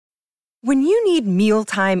When you need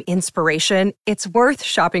mealtime inspiration, it's worth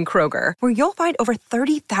shopping Kroger, where you'll find over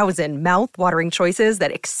 30,000 mouth-watering choices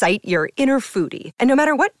that excite your inner foodie. And no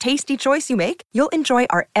matter what tasty choice you make, you'll enjoy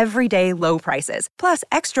our everyday low prices, plus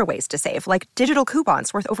extra ways to save, like digital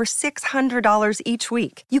coupons worth over $600 each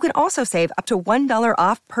week. You can also save up to $1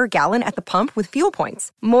 off per gallon at the pump with fuel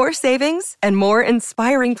points. More savings and more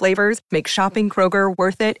inspiring flavors make shopping Kroger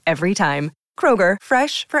worth it every time. Kroger,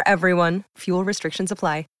 fresh for everyone. Fuel restrictions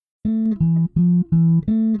apply.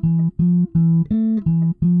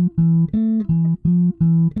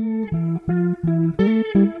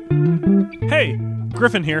 Hey,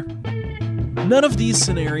 Griffin here. None of these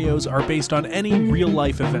scenarios are based on any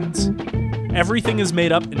real-life events. Everything is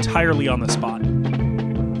made up entirely on the spot.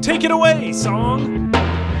 Take it away, song!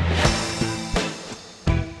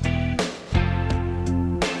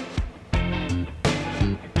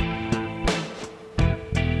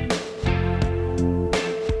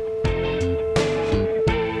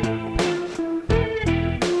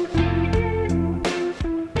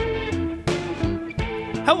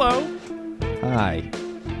 Hello. Hi.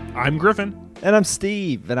 I'm Griffin. And I'm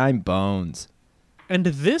Steve. And I'm Bones. And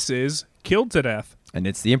this is Killed to Death. And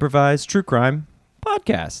it's the improvised true crime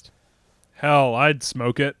podcast. Hell, I'd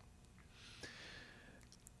smoke it.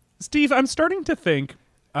 Steve, I'm starting to think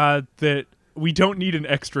that we don't need an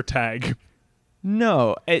extra tag.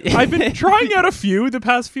 No. I've been trying out a few the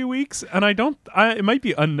past few weeks, and it might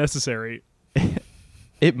be unnecessary.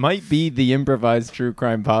 It might be the improvised true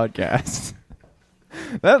crime podcast.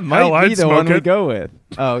 That might be the one we go with.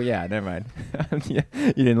 Oh, yeah, never mind. You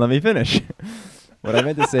didn't let me finish. What I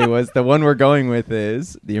meant to say was the one we're going with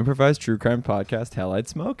is the improvised true crime podcast, Hell, I'd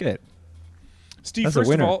Smoke It. Steve, first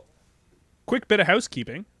of all, quick bit of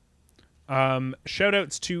housekeeping.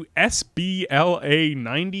 Shout-outs to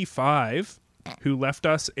SBLA95, who left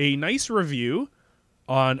us a nice review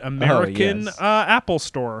on American Apple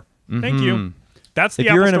Store. Mm-hmm. Thank you. That's the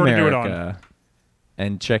Apple Store to do it on. If you're in America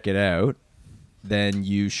and check it out, then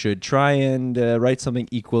you should try and write something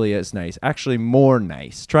equally as nice. Actually, more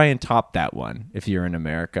nice. Try and top that one if you're in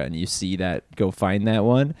America and you see that. Go find that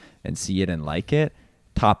one and see it and like it.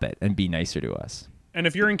 Top it and be nicer to us. And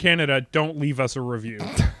if you're in Canada, don't leave us a review.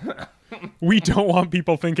 We don't want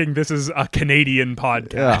people thinking this is a Canadian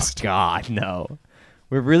podcast. Oh, God, no.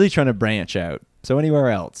 We're really trying to branch out. So anywhere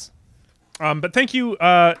else. But thank you.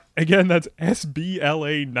 Again, that's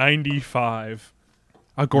SBLA95.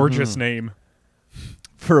 A gorgeous name.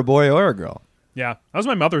 For a boy or a girl. Yeah, that was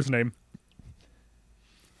my mother's name.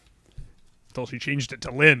 Until she changed it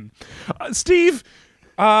to Lynn. Steve,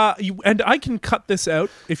 and I can cut this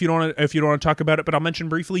out if you don't want to talk about it, but I'll mention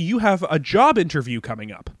briefly, you have a job interview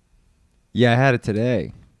coming up. Yeah, I had it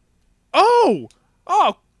today. Oh,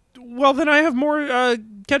 well then I have more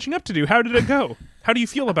catching up to do. How did it go? How do you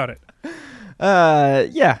feel about it?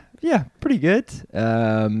 Yeah, pretty good.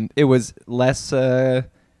 It was less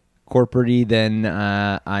corporate-y than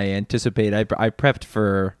I anticipated. I prepped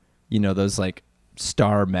for, those like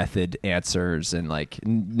star method answers and like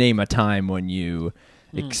name a time when you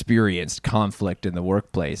experienced conflict in the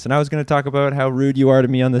workplace. And I was going to talk about how rude you are to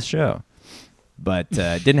me on this show, but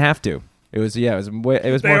didn't have to. It was more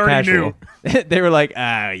casual. They were like,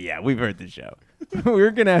 yeah, we've heard the show. We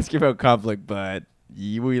were going to ask you about conflict, but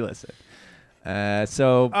we listened.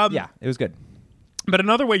 Yeah, it was good. But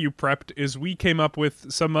another way you prepped is we came up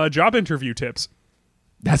with some job interview tips.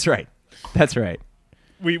 That's right.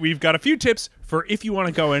 We've got a few tips for if you want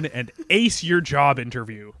to go in and ace your job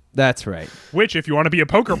interview. That's right. Which, if you want to be a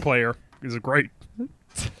poker player, is great.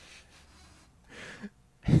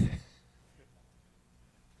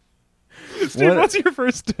 Steve, what's your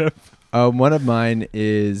first tip? One of mine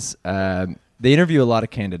is they interview a lot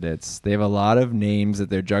of candidates. They have a lot of names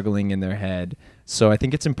that they're juggling in their head. So I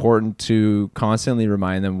think it's important to constantly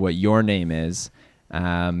remind them what your name is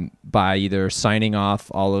by either signing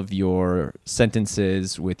off all of your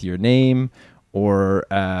sentences with your name or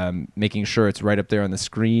making sure it's right up there on the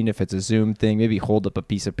screen. If it's a Zoom thing, maybe hold up a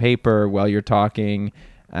piece of paper while you're talking.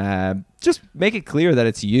 Just make it clear that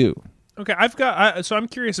it's you. Okay, so I'm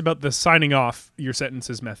curious about the signing off your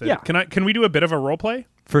sentences method. Yeah. Can we do a bit of a role play?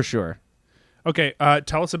 For sure. Okay,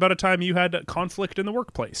 tell us about a time you had conflict in the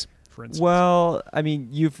workplace, for instance. Well, I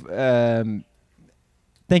mean,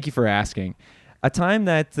 thank you for asking. A time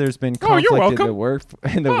that there's been conflict in the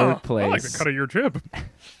workplace. I like the cut of your jib.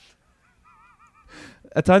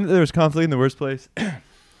 A time that there was conflict in the workplace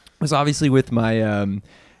was obviously with my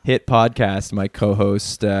hit podcast. My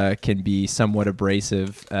co-host can be somewhat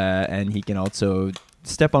abrasive, and he can also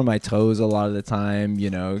step on my toes a lot of the time.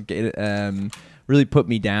 really put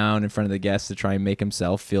me down in front of the guests to try and make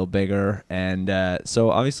himself feel bigger. And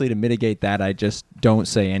so obviously to mitigate that, I just don't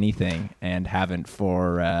say anything and haven't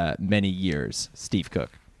for many years. Steve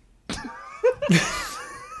Cook.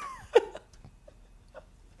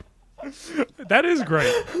 That is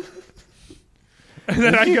great. And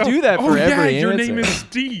then If you do that for every your answer. name is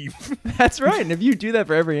Steve. That's right. And if you do that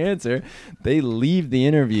for every answer, they leave the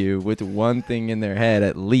interview with one thing in their head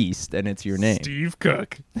at least, and it's your name. Steve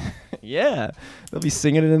Cook. Yeah. They'll be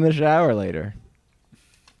singing it in the shower later.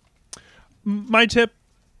 My tip,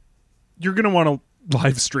 you're going to want to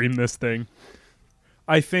live stream this thing.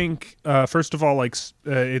 I think, first of all,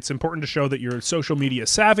 it's important to show that you're social media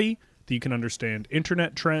savvy, that you can understand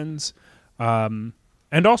internet trends,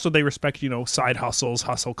 and also they respect, side hustles,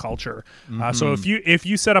 hustle culture. So if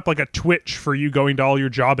you set up like a Twitch for you going to all your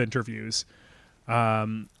job interviews,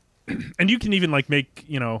 and you can even make,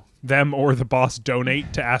 them or the boss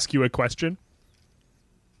donate to ask you a question.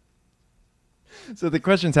 So the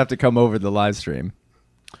questions have to come over the live stream.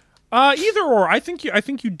 Either or. I think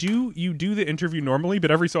you do the interview normally,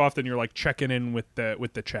 but every so often you're checking in with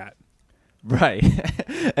the chat. Right.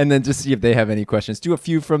 And then just see if they have any questions. Do a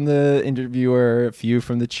few from the interviewer, a few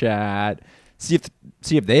from the chat. See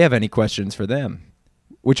if they have any questions for them.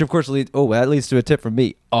 Which of course that leads to a tip from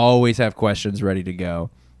me. Always have questions ready to go.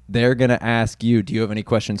 They're going to ask you, do you have any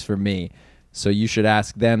questions for me? So you should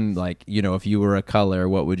ask them if you were a color,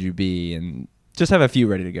 what would you be? And just have a few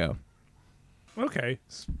ready to go. Okay.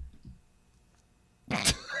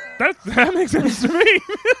 That makes sense to me.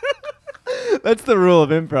 That's the rule of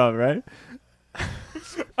improv, right?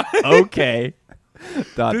 Okay.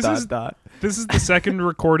 Dot. This is the second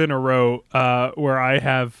record in a row where I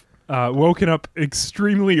have woken up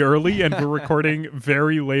extremely early and we're recording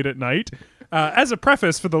very late at night. As a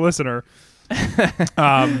preface for the listener,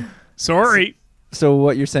 sorry. So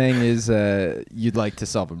what you're saying is you'd like to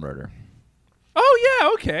solve a murder. Oh, yeah,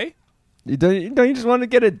 okay. Don't you just want to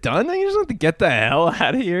get it done? Don't you just want to get the hell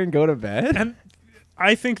out of here and go to bed? And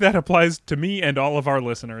I think that applies to me and all of our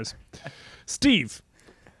listeners. Steve,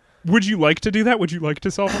 would you like to do that? Would you like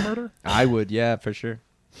to solve a murder? I would, yeah, for sure.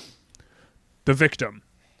 The victim.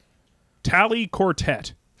 Tally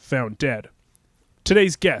Quartet, found dead.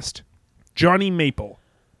 Today's guest, Johnny Maple,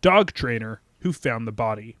 dog trainer who found the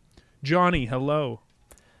body. Johnny, hello.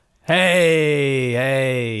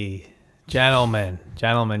 Hey. Gentlemen.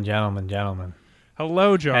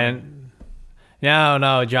 Hello, Johnny. And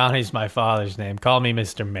no, Johnny's my father's name. Call me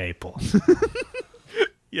Mr. Maple.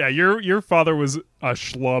 Yeah, your father was a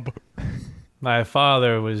schlub. My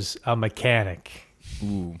father was a mechanic.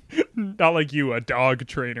 Ooh. Not like you, a dog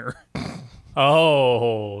trainer.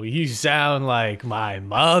 Oh, you sound like my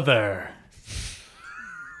mother.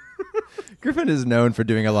 Griffin is known for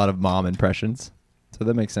doing a lot of mom impressions, so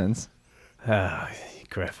that makes sense. Oh,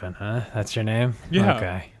 Griffin, huh? That's your name? Yeah.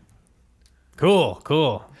 Okay. Cool.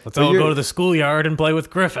 Let's So all you're- go to the schoolyard and play with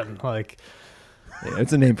Griffin. Yeah,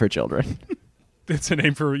 it's a name for children. It's a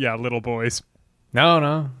name for, little boys.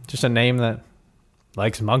 No, just a name that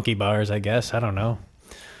likes monkey bars, I guess. I don't know.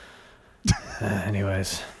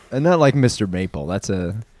 Anyways. And not like Mr. Maple. That's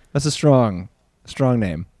a strong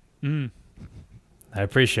name. Mm. I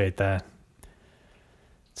appreciate that.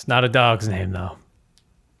 It's not a dog's name, though.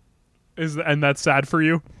 And that's sad for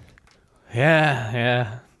you?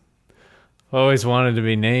 Yeah. Always wanted to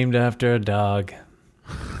be named after a dog.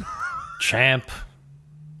 Champ,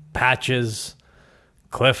 Patches,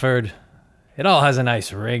 Clifford. It all has a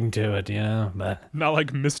nice ring to it, but... Not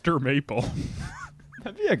like Mr. Maple.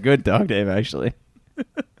 That'd be a good dog name, actually.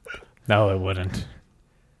 No, it woun't.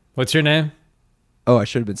 What's your name? Oh, I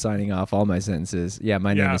should have been signing off all my sentences. Yeah,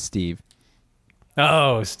 my name is Steve.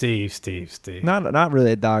 Oh, Steve. Not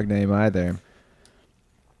really a dog name either.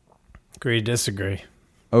 Agree, disagree.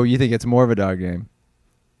 Oh, you think it's more of a dog name?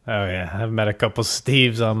 Oh, yeah. I've met a couple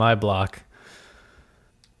Steves on my block.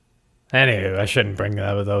 Anyway, I shouldn't bring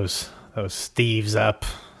those Steves up.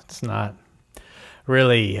 It's not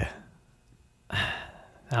really...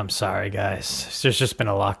 I'm sorry, guys. There's just been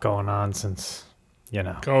a lot going on since,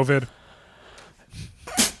 COVID.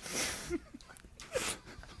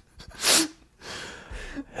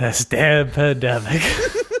 This damn pandemic.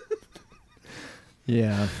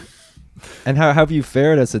 Yeah. And how have you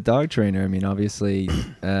fared as a dog trainer? I mean, obviously,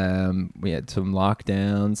 we had some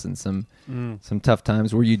lockdowns and some tough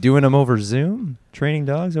times. Were you doing them over Zoom? Training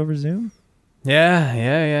dogs over Zoom?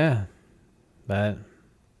 Yeah. But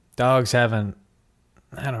dogs haven't,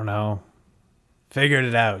 I don't know, figured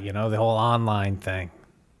it out, the whole online thing.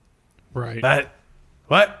 Right. But,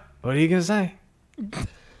 what? What are you going to say?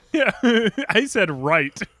 Yeah, I said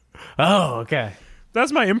right. Oh, okay.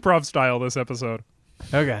 That's my improv style this episode.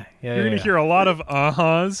 Okay. Yeah. You're going to hear a lot of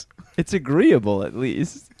uh-huhs. It's agreeable, at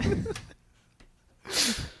least.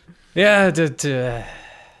 Yeah. To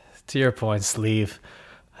your point, Sleeve,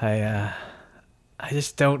 I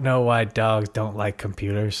just don't know why dogs don't like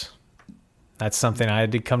computers. That's something I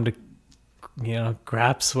had to come to,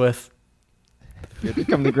 grips with. You have to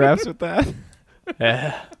come to grips with that?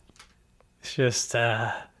 Yeah. It's just,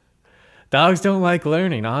 dogs don't like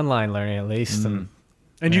learning, online learning at least. And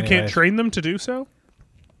you can't train them to do so?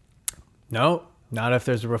 No, not if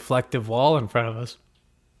there's a reflective wall in front of us.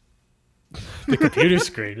 The computer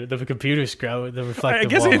screen, the reflective wall. I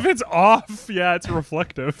guess if it's off, yeah, it's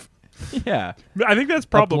reflective. Yeah. I think that's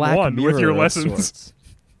problem one with your lessons.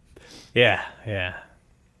 Yeah.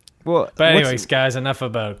 Well, but anyways, guys, enough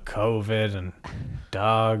about COVID and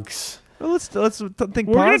dogs. Well, let's think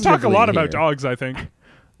We're going to talk a lot about here. dogs, I think.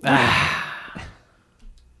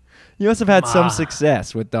 You must have had some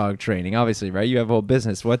success with dog training, obviously, right? You have a whole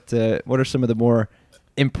business. What are some of the more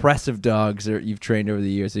impressive dogs that you've trained over the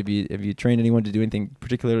years? Have you trained anyone to do anything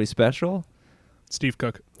particularly special? Steve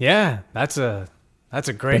Cook. Yeah, that's a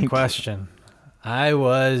great question. I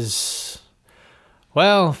was,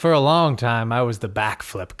 for a long time, I was the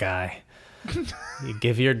backflip guy. You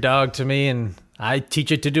give your dog to me, and I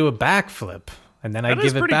teach it to do a backflip, and then I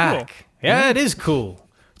give it back. Cool. Yeah, it is cool.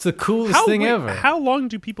 It's the coolest thing ever. How long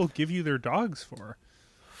do people give you their dogs for?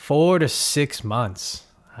 4 to 6 months.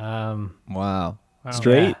 Wow.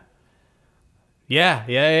 Straight? Yeah.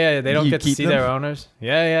 They don't get to see them? their owners.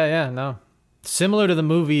 Yeah. No. Similar to the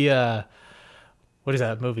movie, what is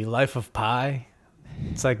that movie? Life of Pi.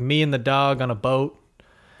 It's like me and the dog on a boat.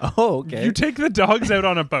 Oh, okay. You take the dogs out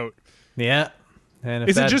on a boat. Yeah. And if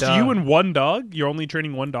is it that just dog, you and one dog? You're only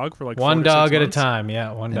training one dog for like one 4 to 6 dog at a months? time?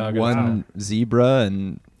 Yeah, one dog at a time. One zebra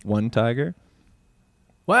and one tiger?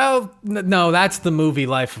 Well, no, that's the movie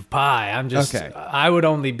Life of Pi. I'm just, Okay. I would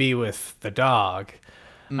only be with the dog.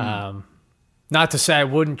 Not to say I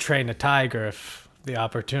wouldn't train a tiger if the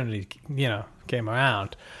opportunity, came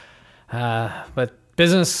around. But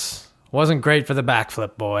business wasn't great for the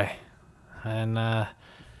backflip boy. And, I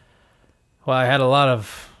had a lot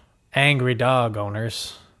of angry dog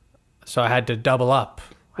owners, so I had to double up.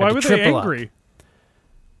 Why were they angry?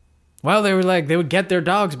 Well, they would get their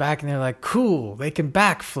dogs back, and they're like, cool, they can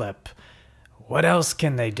backflip. What else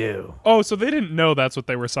can they do? Oh, so they didn't know that's what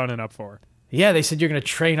they were signing up for. Yeah, they said, you're going to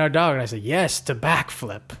train our dog. And I said, yes, to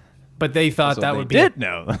backflip. But they thought that would be... They did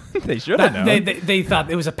know. They should have known. They thought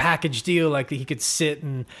it was a package deal, like he could sit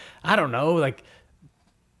and, I don't know, like...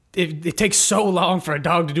 It takes so long for a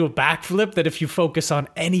dog to do a backflip that if you focus on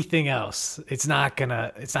anything else, it's not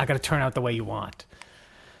gonna turn out the way you want.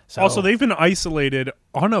 So, Also, they've been isolated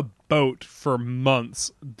on a boat for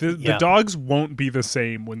months. The dogs won't be the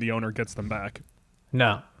same when the owner gets them back.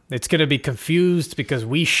 No, it's gonna be confused because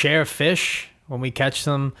we share fish when we catch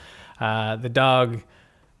them. The dog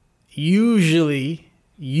usually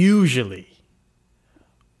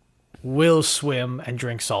will swim and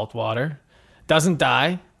drink salt water. Doesn't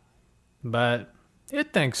die. But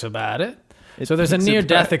it thinks about it. So there's a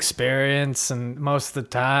near-death experience, and most of the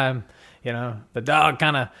time, the dog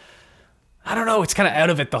kind of, I don't know, it's kind of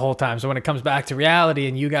out of it the whole time. So when it comes back to reality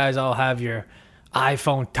and you guys all have your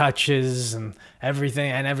iPhone touches and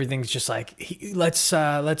everything's just like,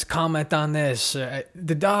 let's comment on this.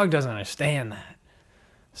 The dog doesn't understand that.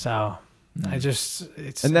 So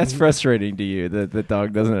And that's frustrating to you, that the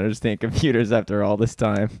dog doesn't understand computers after all this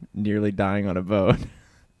time, nearly dying on a boat.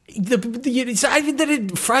 I mean, that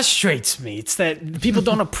it frustrates me. It's that people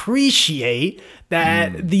don't appreciate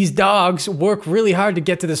that these dogs work really hard to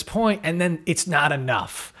get to this point, and then it's not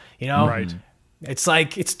enough. Right. It's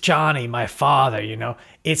like it's Johnny, my father.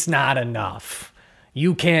 It's not enough.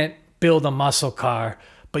 You can't build a muscle car,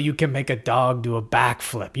 but you can make a dog do a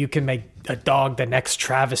backflip. You can make a dog the next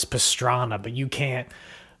Travis Pastrana, but you can't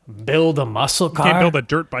build a muscle car. You can't build a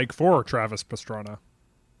dirt bike for Travis Pastrana.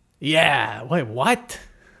 Yeah. Wait, what?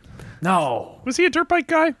 No. Was he a dirt bike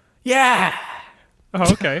guy? Yeah.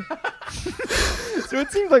 Oh, okay. So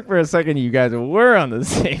it seems like for a second you guys were on the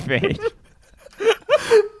same page.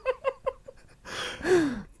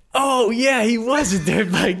 Oh, yeah, he was a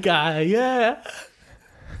dirt bike guy. Yeah.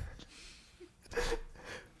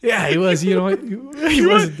 Yeah, he was. You know what?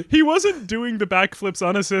 He wasn't doing the backflips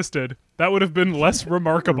unassisted. That would have been less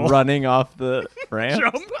remarkable. Running off the ramp.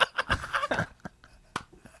 Jump.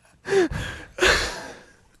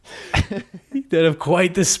 He did have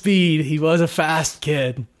quite the speed. He was a fast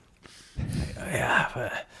kid. Yeah,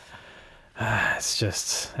 but it's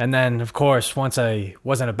just... And then, of course, once I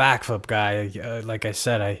wasn't a backflip guy, like I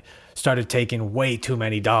said, I started taking way too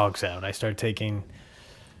many dogs out. I started taking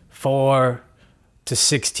 4 to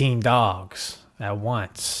 16 dogs at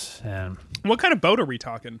once. And What kind of boat are we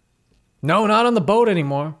talking? no, not on the boat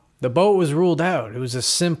anymore. The boat was ruled out. It was a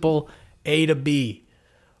simple A to B,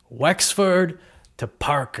 Wexford to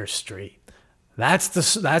Parker Street. That's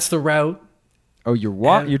the route. Oh,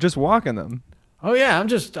 you're just walking them. Oh yeah,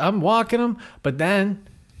 I'm walking them, but then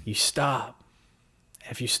you stop.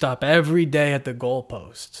 If you stop every day at the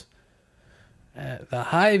goalposts, at the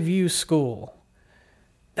Highview School,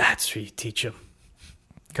 that's where you teach them,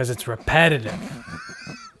 because it's repetitive.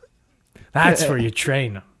 That's where you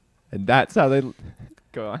train them. And that's how they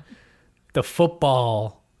go on. The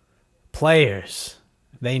football players,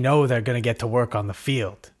 they know they're going to get to work on the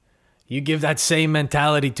field. You give that same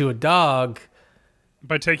mentality to a dog.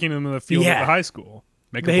 By taking them to the field at the high school.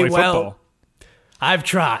 Make them play well, football. I've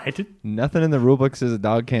tried. Nothing in the rule book says a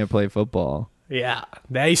dog can't play football. Yeah,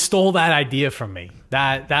 they stole that idea from me.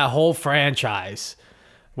 That whole franchise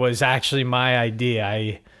was actually my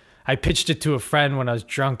idea. I pitched it to a friend when I was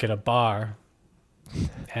drunk at a bar.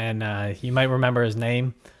 And you might remember his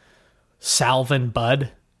name, Salvin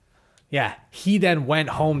Budd. Yeah, he then went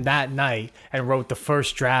home that night and wrote the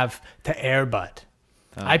first draft to Airbud.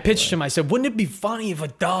 I pitched him. I said, wouldn't it be funny if a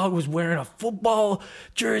dog was wearing a football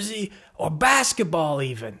jersey or basketball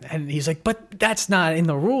even? And he's like, but that's not in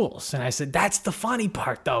the rules. And I said, that's the funny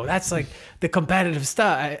part, though. That's like the competitive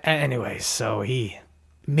stuff. Anyways, so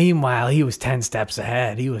meanwhile, he was 10 steps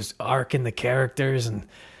ahead. He was arcing the characters and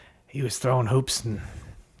he was throwing hoops. And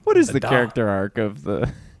what is the character arc of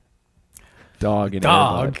the dog in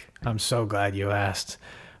dog? Airbud? I'm so glad you asked.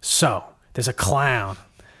 So there's a clown,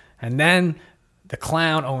 and then the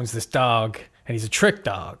clown owns this dog, and he's a trick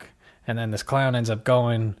dog. And then this clown ends up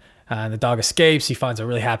going, and the dog escapes. He finds a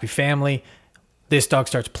really happy family. This dog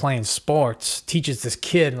starts playing sports, teaches this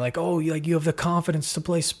kid, like, oh, you have the confidence to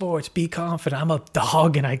play sports. Be confident. I'm a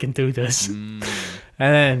dog, and I can do this. And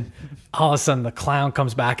then all of a sudden, the clown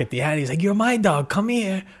comes back at the end. He's like, you're my dog. Come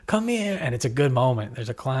here. Come here. And it's a good moment. There's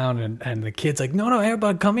a clown, and the kid's like, no,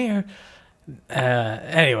 Airbud, come here.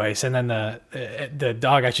 Anyways, and then the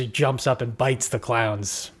dog actually jumps up and bites the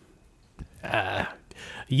clown's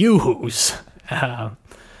yoo-hoos.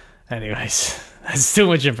 Anyways, that's too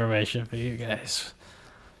much information for you guys.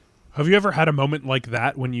 Have you ever had a moment like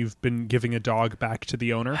that when you've been giving a dog back to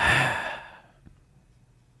the owner?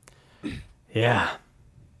 Yeah.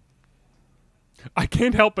 I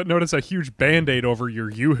can't help but notice a huge Band-Aid over your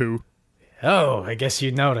yoo-hoo. Oh, I guess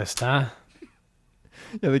you noticed, huh?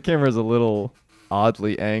 Yeah, the camera's a little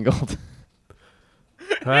oddly angled.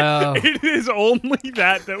 Well, It is only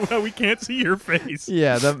that we can't see your face.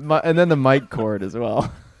 Yeah, and then the mic cord as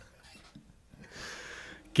well.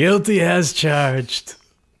 guilty as charged.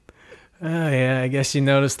 Oh, yeah, I guess you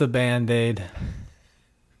noticed the Band-Aid.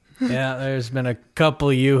 Yeah, there's been a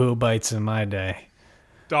couple yoo-hoo bites in my day.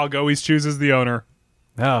 Dog always chooses the owner.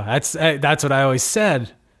 No, that's what I always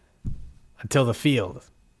said until the field.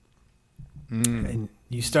 And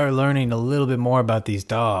you start learning a little bit more about these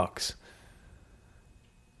dogs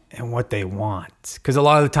and what they want. Because a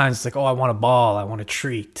lot of the times it's like, oh, I want a ball, I want a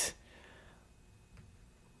treat.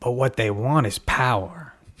 But what they want is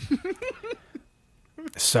power.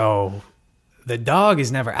 So the dog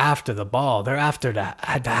is never after the ball. They're after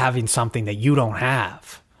having something that you don't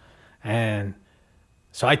have. And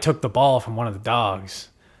so I took the ball from one of the dogs,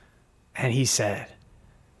 and he said,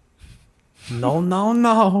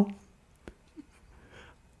 no.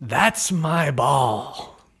 That's my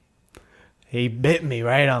ball. He bit me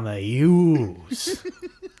right on the U's.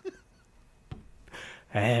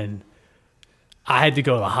 And I had to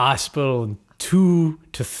go to the hospital, and 2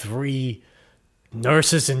 to 3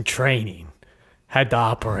 nurses in training had to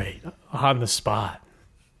operate on the spot.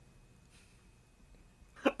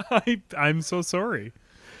 I'm so sorry.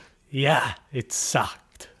 Yeah, it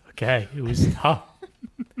sucked. Okay, it was tough.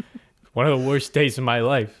 One of the worst days of my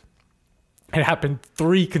life. It happened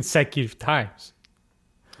 3 consecutive times.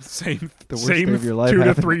 Same The worst day of your life 2 to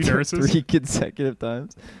happened 3 nurses. 3 consecutive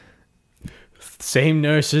times. Same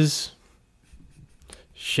nurses.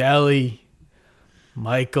 Shelley,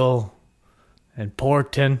 Michael, and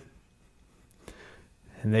Porton.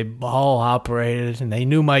 And they all operated, and they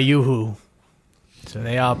knew my yoo-hoo. So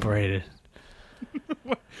they operated.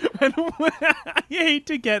 I hate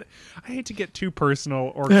to get too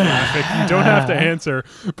personal or graphic. You don't have to answer.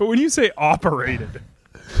 But when you say operated,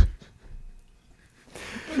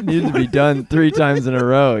 It needed to be done 3 times in a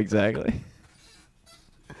row, exactly.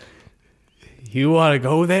 You want to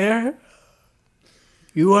go there?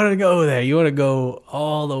 You want to go there? You want to go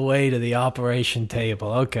all the way to the operation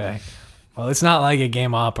table? Okay. Well, it's not like a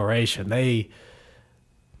game of Operation. They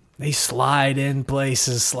They slide in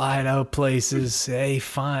places, slide out places. They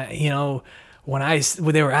find, when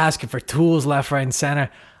they were asking for tools left, right, and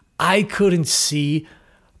center, I couldn't see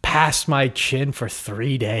past my chin for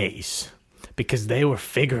 3 days because they were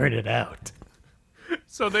figuring it out.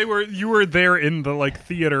 So you were there in the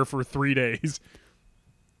theater for 3 days.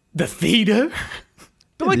 The theater?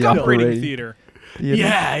 The The operating theater.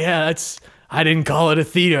 Yeah. I didn't call it a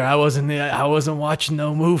theater. I wasn't watching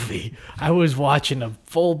no movie. I was watching a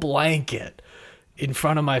full blanket in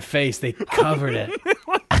front of my face. They covered it.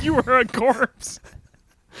 You were a corpse.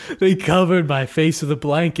 They covered my face with a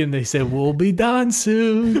blanket and they said, "We'll be done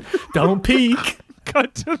soon. Don't peek."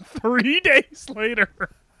 Cut to 3 days later.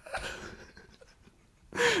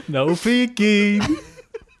 No peeking.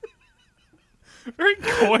 Very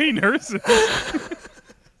coy nurses.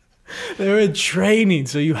 They're in training,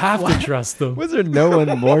 so you have to trust them. Was there no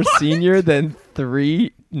one more senior than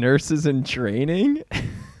 3 nurses in training?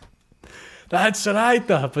 That's what I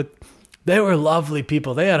thought, but they were lovely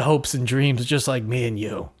people. They had hopes and dreams just like me and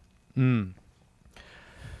you.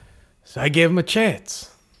 So I gave them a chance.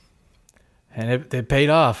 And it paid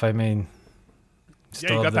off. I mean,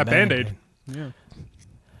 Yeah, you got that Band-Aid. Yeah.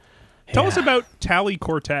 Tell us about Tally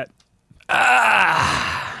Quartet.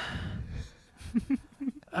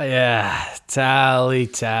 Yeah, Tally.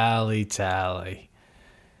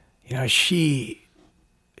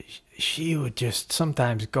 She would just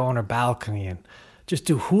sometimes go on her balcony and just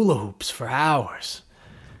do hula hoops for hours.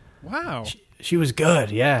 Wow. She was good,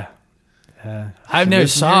 yeah. I never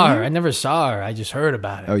saw her. I never saw her. I just heard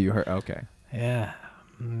about it. Oh, you heard? Okay. Yeah.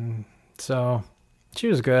 So she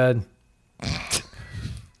was good.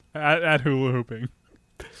 At hula hooping.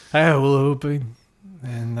 Hula hooping.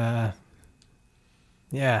 And,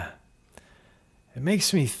 yeah. It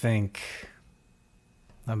makes me think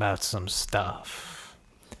about some stuff.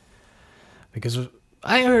 Because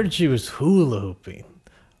I heard she was hula hooping,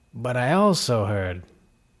 but I also heard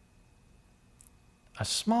a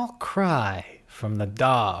small cry from the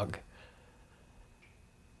dog.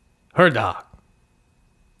 Her dog.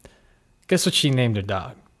 Guess what she named her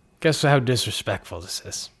dog? Guess how disrespectful this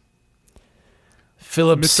is?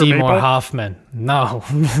 Philip Mr. Seymour Maple? Hoffman. No.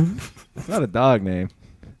 It's not a dog name.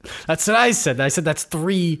 That's what I said. I said that's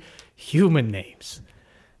 3 human names.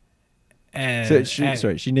 And,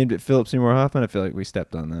 So she named it Philip Seymour Hoffman. I feel like we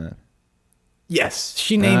stepped on that. Yes,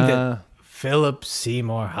 she named it Philip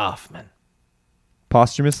Seymour Hoffman.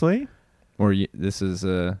 Posthumously? Or this is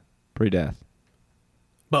pre-death?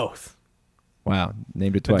 Both. Wow,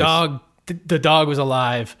 named it twice. The dog was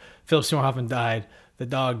alive. Philip Seymour Hoffman died. The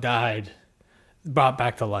dog died, brought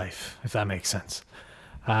back to life, if that makes sense.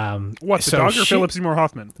 What, the dog or Philip Seymour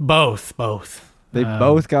Hoffman? Both. They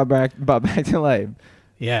both brought back to life.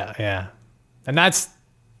 Yeah. And that's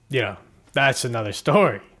another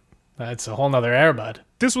story. That's a whole nother airbud.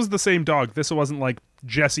 This was the same dog. This wasn't like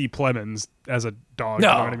Jesse Plemons as a dog.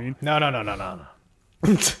 No. You know what I mean?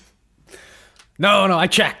 No, I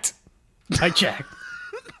checked.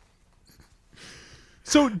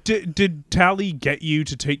 So did Tally get you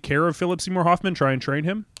to take care of Philip Seymour Hoffman, try and train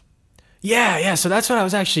him? Yeah. So that's what I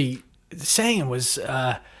was actually saying was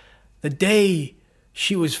the day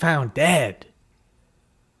she was found dead,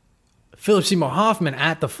 Philip Seymour Hoffman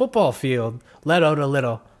at the football field let out a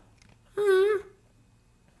little,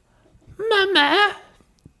 Mama.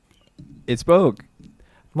 It spoke.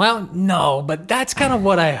 Well, no, but that's kind of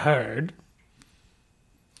what I heard.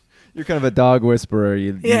 You're kind of a dog whisperer.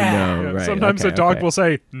 You know, Yeah, right? sometimes a dog will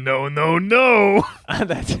say, no.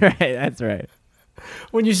 That's right.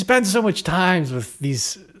 When you spend so much time with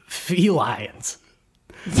these felines,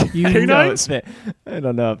 you know, Canines? I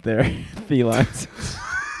don't know if they're felines.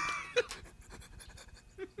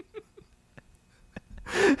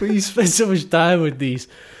 when you spend so much time with these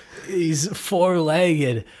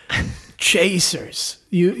four-legged chasers,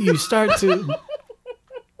 you start to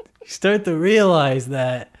realize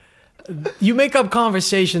that you make up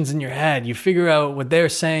conversations in your head. You figure out what they're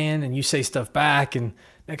saying, and you say stuff back, and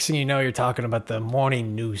next thing you know, you're talking about the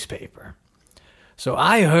morning newspaper. So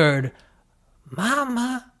I heard,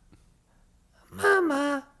 Mama,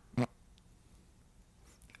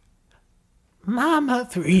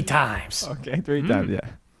 3 times. Okay, 3 times, yeah.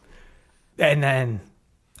 And then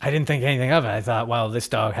I didn't think anything of it. I thought, well, this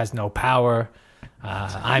dog has no power.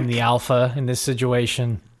 I'm the alpha in this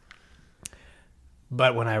situation.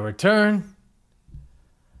 But when I return,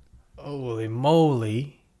 holy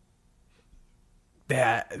moly,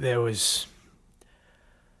 there was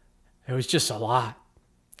just a lot.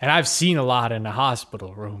 And I've seen a lot in the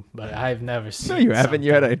hospital room, but I've never seen. No, you haven't.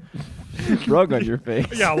 You had a rug on your face.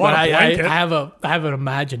 Yeah, a lot of blanket. I have an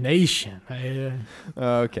imagination.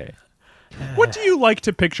 Okay. What do you like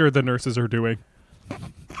to picture the nurses are doing?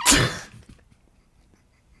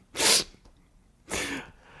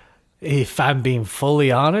 If I'm being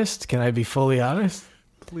fully honest, can I be fully honest?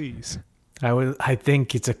 Please. I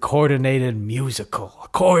think it's a coordinated musical, a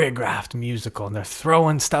choreographed musical, and they're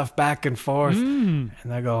throwing stuff back and forth, and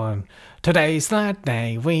they're going, "Today's that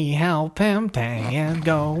day we help him and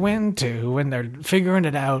go into," and they're figuring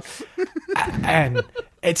it out, and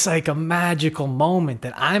it's like a magical moment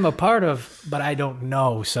that I'm a part of, but I don't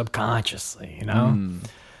know subconsciously, you know?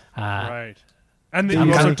 Right. And then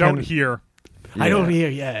you also don't hear. I don't hear,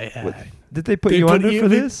 yeah. What, did they put you under for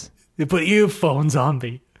this? They put earphones on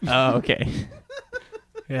me. Oh, okay.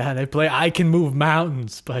 Yeah, they play "I Can Move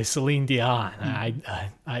Mountains" by Celine Dion.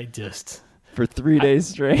 I just... For 3 days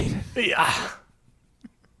straight? Yeah.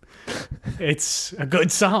 It's a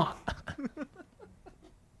good song.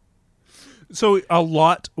 So a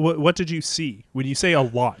lot, what did you see when you say a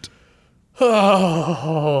lot?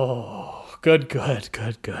 Oh, good. Doesn't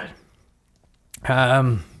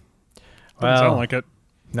Well, sound like it.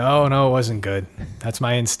 No, it wasn't good. That's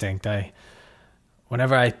my instinct.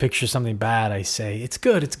 Whenever I picture something bad, I say, it's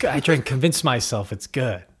good. I try and convince myself it's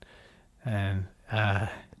good. And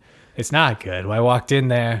it's not good. Well, I walked in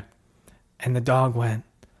there, and the dog went,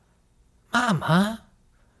 Mama.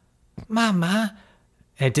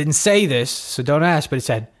 And it didn't say this, so don't ask, but it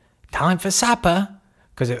said, "Time for supper,"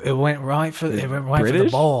 because it went right for the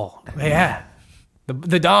bowl. Yeah.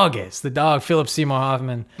 The dog is. The dog, Philip Seymour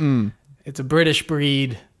Hoffman. It's a British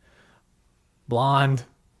breed. Blonde.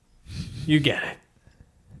 You get it.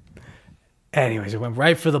 Anyways, it went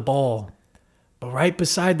right for the bowl. But right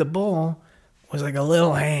beside the bowl was like a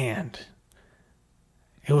little hand.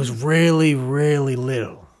 It was really, really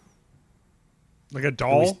little. Like a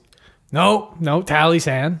doll? No, Tally's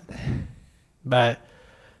hand. But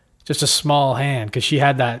just a small hand, because she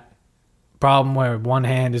had that problem where one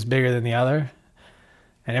hand is bigger than the other.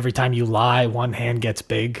 And every time you lie, one hand gets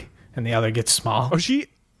big and the other gets small. Oh, she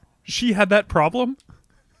had that problem?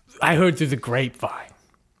 I heard through the grapevine.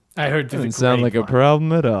 Doesn't sound like a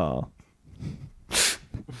problem at all.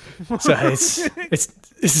 So it's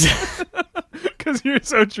Because you're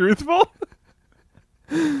so truthful?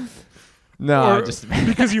 No, or just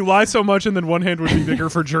because you lie so much and then one hand would be bigger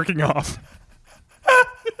for jerking off.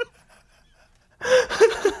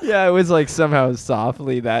 yeah, it was like somehow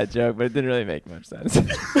softly that joke, but it didn't really make much sense.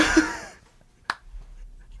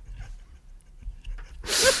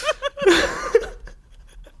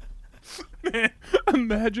 Man,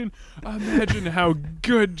 imagine how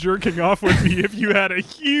good jerking off would be if you had a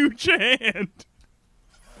huge hand.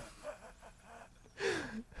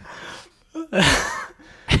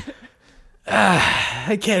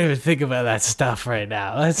 I can't even think about that stuff right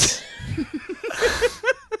now. What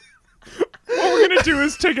we're gonna do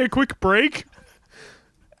is take a quick break.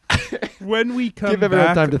 When we come Give everyone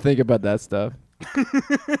back, time to think about that stuff.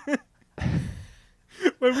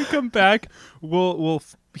 when we come back, we'll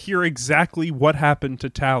hear exactly what happened to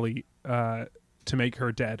Tally to make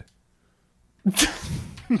her dead.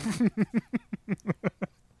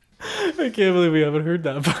 I can't believe we haven't heard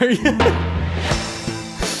that part yet.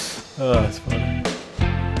 Oh, that's funny.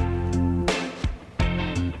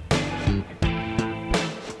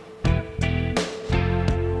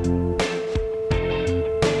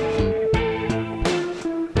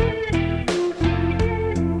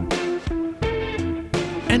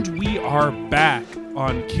 And we are back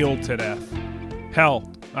on Kill to Death.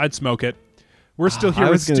 Hell, I'd smoke it. We're still here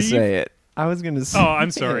with Steve. I was going to say Oh, I'm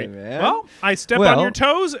sorry. Man. Well, I step on your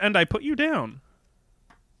toes and I put you down.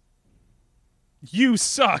 You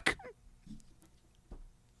suck.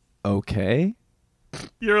 Okay.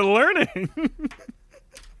 You're learning.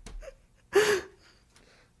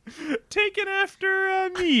 Taking after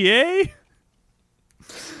me, eh?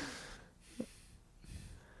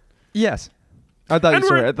 Yes. I thought And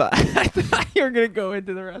I thought you were going to go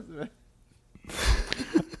into the rest of it.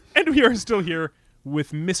 And we are still here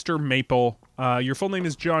with Mr. Maple. Your full name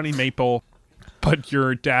is Johnny Maple, but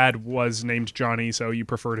your dad was named Johnny, so you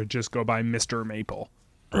prefer to just go by Mr. Maple.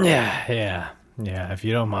 Yeah, if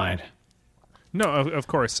you don't mind. No, of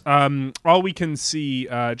course. All we can see,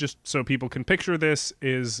 just so people can picture this,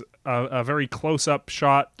 is a very close-up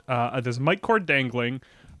shot. There's a mic cord dangling,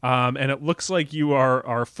 and it looks like you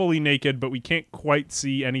are fully naked, but we can't quite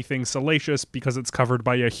see anything salacious because it's covered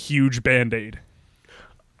by a huge Band-Aid.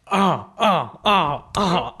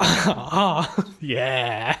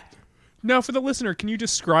 Yeah. Now, for the listener, can you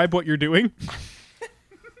describe what you're doing?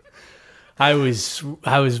 I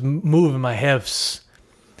was moving my hips,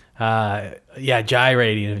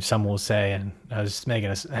 gyrating, if some will say, and I was making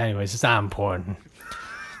us. Anyways, it's not important.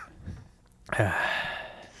 No,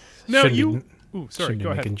 Shouldn't you. be- Ooh, sorry. Shouldn't be Go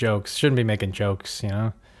making ahead. jokes. Shouldn't be making jokes.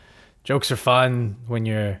 Jokes are fun when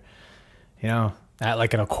you're, at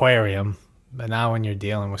like an aquarium, but not when you're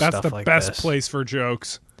dealing with That's stuff the like best this. place for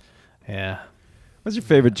jokes. Yeah. What's your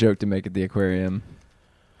favorite joke to make at the aquarium?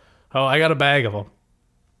 Oh, I got a bag of them.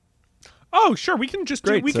 Oh, sure. We can just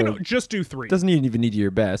Great, we so- can just do 3. Doesn't even need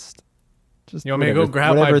your best. Just You want me to go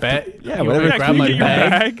grab my whatever bag? yeah, You want me whatever. to grab Can you my get your bag?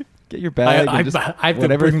 bag? Get your bag. I and just have to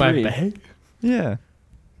whatever bring my 3. bag. Yeah.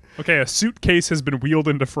 Okay, a suitcase has been wheeled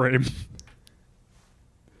into frame.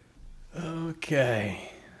 Okay.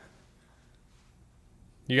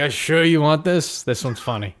 You guys sure you want this? This one's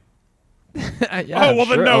funny. Yeah, oh, well,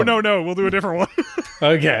 sure. then Oh, no. We'll do a different one.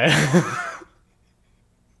 Okay.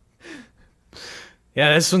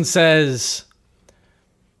 Yeah, this one says,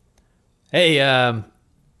 hey,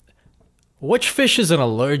 which fish is an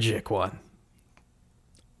allergic one?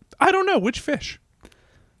 I don't know. Which fish?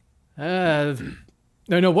 No,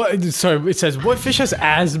 what? Sorry, it says, what fish has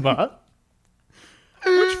asthma?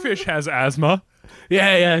 Which fish has asthma?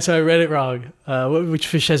 Yeah, so I read it wrong. Which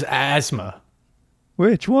fish has asthma?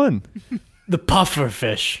 Which one? The puffer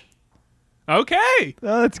fish. Okay.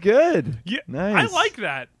 Oh, that's good. Yeah, Nice. I like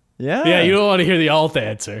that. Yeah. Yeah, you don't want to hear the alt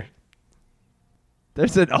answer.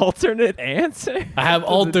 There's an alternate answer. I have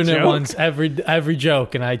alternate joke? ones every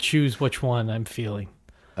joke, and I choose which one I'm feeling.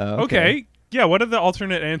 Oh, Okay. Yeah, what are the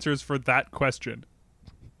alternate answers for that question?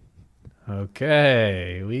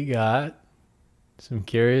 Okay, we got some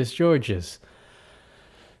Curious Georges.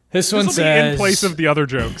 This one This will says, be in place of the other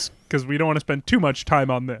jokes because we don't want to spend too much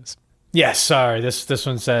time on this. yes, sorry. This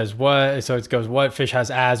one says what? So it goes, what fish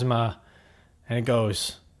has asthma? And it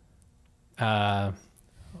goes,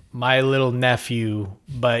 my little nephew,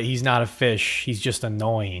 but he's not a fish. He's just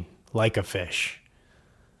annoying, like a fish.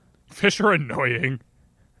 Fish are annoying.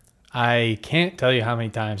 I can't tell you how many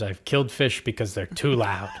times I've killed fish because they're too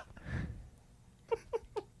loud.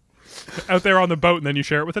 Out there on the boat, and then you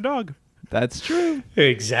share it with a dog. That's true.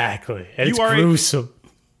 Exactly. And You it's are gruesome.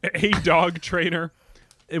 A dog trainer.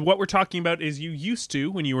 And what we're talking about is you used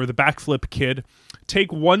to, when you were the backflip kid,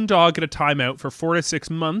 take one dog at a time out for 4 to 6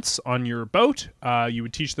 months on your boat. You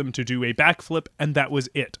would teach them to do a backflip, and that was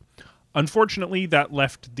it. Unfortunately, that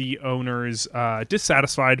left the owners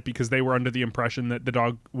dissatisfied because they were under the impression that the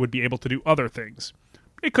dog would be able to do other things.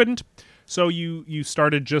 It couldn't. So you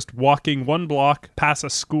started just walking one block, pass a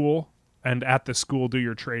school, and at the school do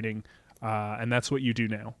your training. And that's what you do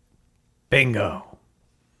now. Bingo.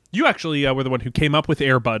 You actually were the one who came up with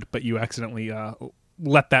Airbud, but you accidentally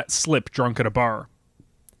let that slip drunk at a bar.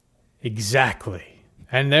 Exactly.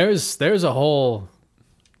 And there's a whole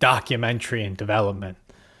documentary in development.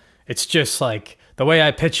 It's just like, the way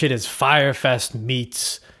I pitch it is Firefest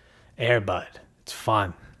meets Airbud. It's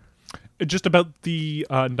fun. Just about the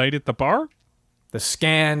night at the bar? The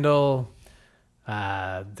scandal,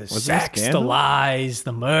 the it a sex, the scandal? lies,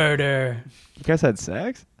 the murder. You guys had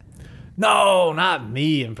sex? No, not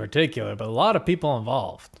me in particular, but a lot of people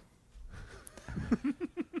involved.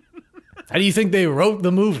 How do you think they wrote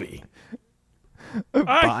the movie?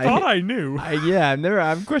 I thought I knew.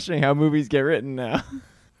 I'm questioning how movies get written now.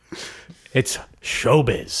 It's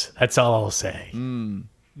showbiz. That's all I'll say.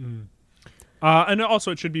 And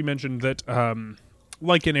also it should be mentioned that,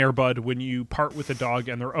 like in Airbud, when you part with a dog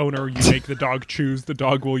and their owner, you make the dog choose. The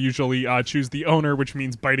dog will usually choose the owner, which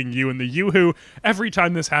means biting you in the yoo-hoo. Every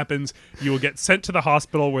time this happens, you will get sent to the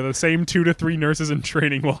hospital where the same 2 to 3 nurses in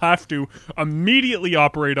training will have to immediately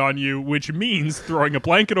operate on you, which means throwing a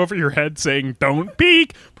blanket over your head saying, "Don't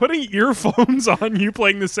peek," putting earphones on you,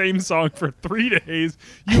 playing the same song for 3 days.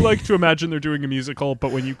 You like to imagine they're doing a musical,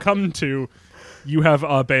 but when you come to, you have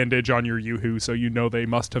a bandage on your yoo-hoo, so you know they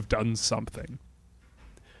must have done something.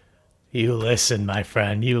 You listen, my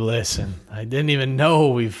friend. You listen. I didn't even know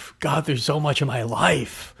we've gone through so much of my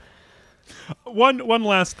life. One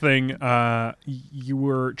last thing. You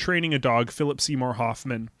were training a dog, Philip Seymour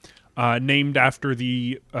Hoffman, named after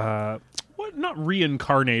the not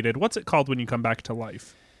reincarnated. What's it called when you come back to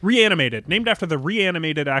life? Reanimated. Named after the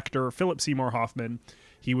reanimated actor Philip Seymour Hoffman.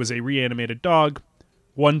 He was a reanimated dog.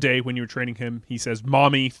 One day when you were training him, he says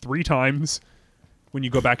 "mommy" 3 times. When you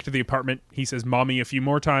go back to the apartment, he says "mommy" a few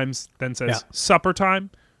more times, then says "supper time,"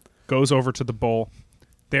 goes over to the bowl.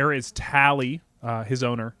 There is Tally, his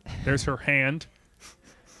owner. There's her hand,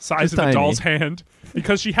 size of a tiny. doll's hand,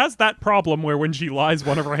 because she has that problem where when she lies,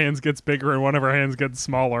 one of her hands gets bigger and one of her hands gets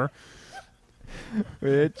smaller.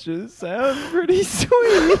 Which sounds pretty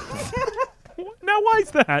sweet. Now, why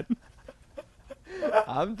is that?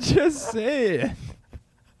 I'm just saying.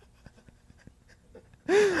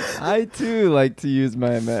 I too like to use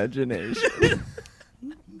my imagination.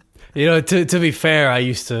 You know, to be fair, I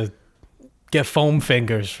used to get foam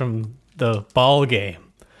fingers from the ball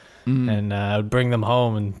game, and I would bring them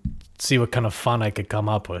home and see what kind of fun I could come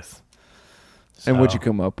up with. And what'd you So,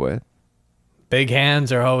 come up with? big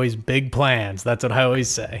hands are always big plans. That's what I always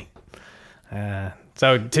say.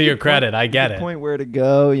 So to your credit, I get it. Point where to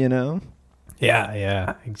go, you know?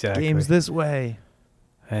 Yeah, exactly. Game's this way.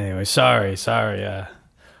 Anyway, sorry,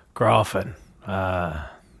 Groffin.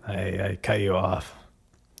 I cut you off.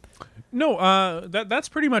 No, that's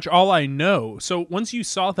pretty much all I know. So once you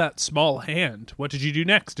saw that small hand, what did you do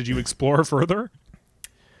next? Did you explore further?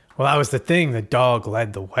 Well, that was the thing. The dog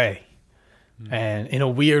led the way. And in a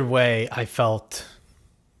weird way, I felt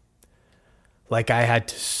like I had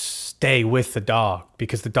to stay with the dog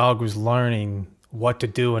because the dog was learning what to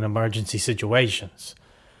do in emergency situations.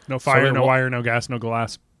 No fire, So no wire, no gas, no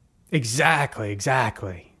glass. Exactly.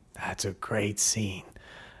 That's a great scene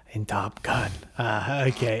in Top Gun.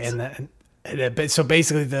 Okay, so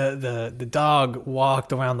basically the dog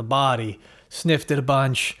walked around the body, sniffed it a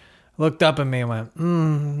bunch, looked up at me and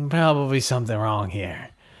went, probably something wrong here.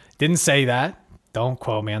 Didn't say that. Don't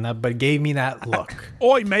quote me on that, but gave me that look.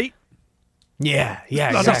 Oi, mate. Yeah,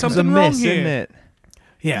 There's exactly. something wrong here. Isn't it?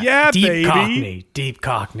 Yeah, baby. Deep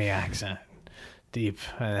Cockney accent. Deep.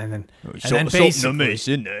 And then Something basically... amiss,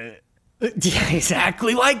 isn't it? Yeah,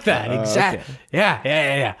 exactly like that. Exactly. Okay.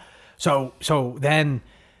 Yeah. So then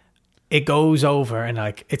it goes over and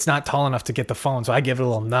like it's not tall enough to get the phone, so I give it a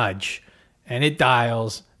little nudge and it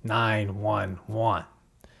dials 911.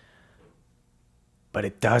 But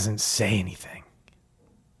it doesn't say anything.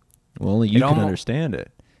 Well, only you can understand it.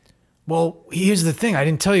 Well, here's the thing. I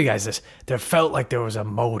didn't tell you guys this. There felt like there was a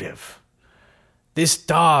motive. This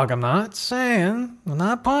dog, I'm not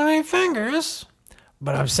pointing any fingers,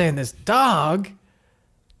 but I'm saying this dog,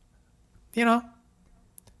 didn't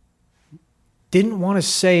want to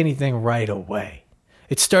say anything right away.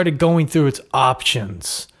 It started going through its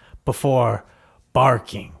options before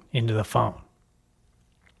barking into the phone.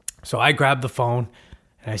 So I grab the phone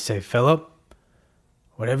and I say, Philip,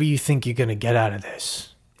 whatever you think you're going to get out of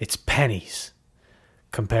this, it's pennies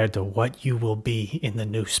compared to what you will be in the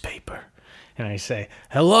newspaper. And I say,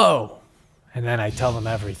 hello. And then I tell them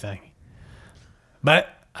everything. But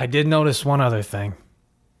I did notice one other thing.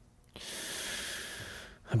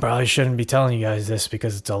 I probably shouldn't be telling you guys this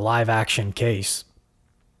because it's a live action case.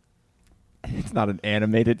 It's not an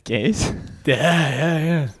animated case.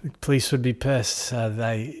 Yeah. The police would be pissed.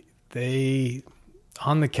 They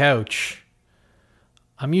on the couch.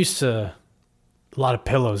 I'm used to a lot of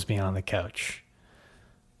pillows being on the couch.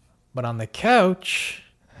 But on the couch,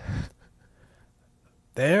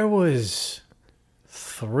 there was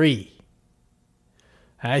 3.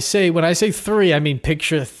 When I say 3, I mean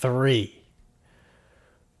picture 3.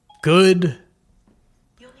 Good.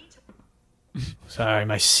 Sorry,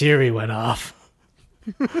 my Siri went off.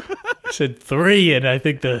 I said 3, and I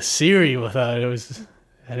think the Siri thought it was.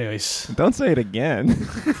 Anyways. Don't say it again.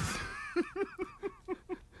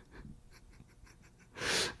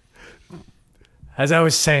 As I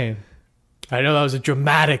was saying, I know that was a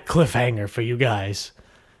dramatic cliffhanger for you guys.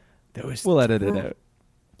 We'll edit it out.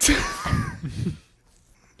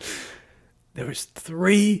 There was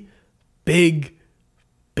 3 big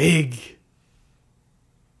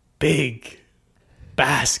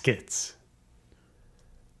baskets.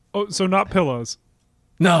 Oh, so not pillows.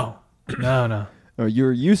 No. Oh, you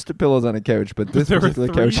were used to pillows on a couch, but this There were particular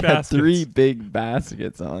 3 couch had baskets. 3 big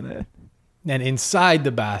baskets on it. And inside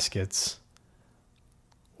the baskets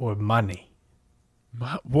were money.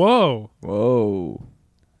 Whoa.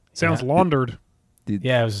 Sounds Yeah. laundered.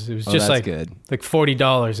 Yeah, it was just that's like good. like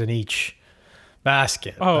 $40 in each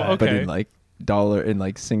basket. Oh, But- okay. But in like dollar in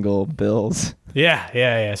like single bills.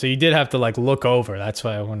 Yeah. So you did have to like look over. That's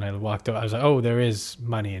why when I walked over, I was like, oh, there is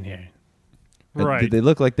money in here. But Right. Did they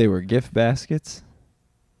look like they were gift baskets?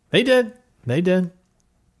 They did. Did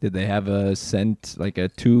they have a sent, like a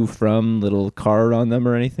to from little card on them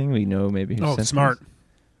or anything? We know maybe who Oh, sent smart. these?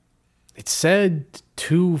 It said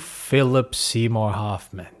to Philip Seymour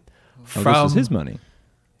Hoffman Oh, from this was his money.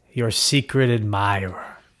 your secret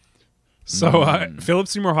admirer. So Philip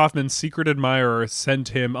Seymour Hoffman's secret admirer sent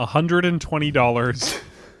him $120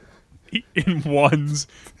 in ones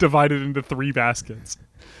divided into 3 baskets.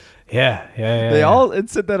 Yeah. It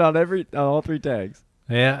said that on all 3 tags.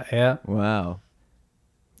 Yeah. Wow.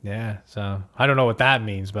 Yeah. So I don't know what that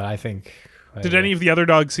means, but I think. Did any of the other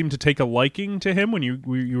dogs seem to take a liking to him when you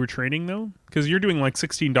were training, though? Because you're doing like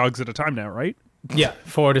 16 dogs at a time now, right? Yeah,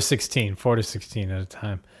 4 to 16 at a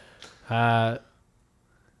time.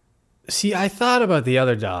 See, I thought about the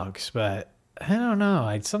other dogs, but I don't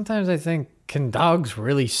know. Sometimes I think, can dogs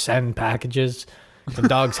really send packages? Can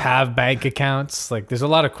dogs have bank accounts? Like, there's a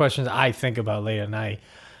lot of questions I think about late at night.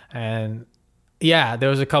 And yeah, there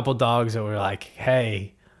was a couple dogs that were like,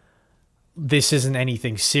 hey, this isn't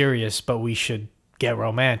anything serious, but we should get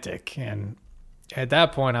romantic. And at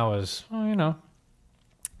that point I was, I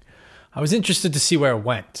was interested to see where it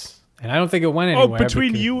went. And I don't think it went anywhere. Oh,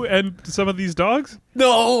 between you and some of these dogs?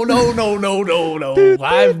 No.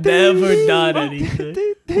 I've never done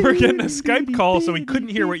anything. We're getting a Skype call, so we couldn't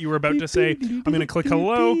hear what you were about to say. I'm going to click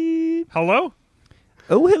hello. Hello?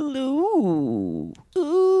 Oh, hello.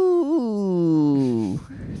 Ooh.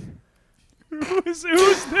 Who's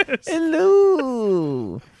this?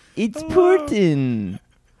 Hello. It's Porton.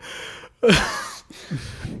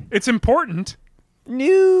 It's important.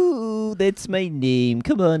 No, that's my name.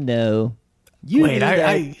 Come on now. Wait,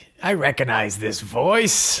 I recognize this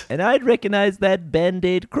voice. And I'd recognize that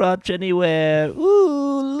Band-Aid crotch anywhere.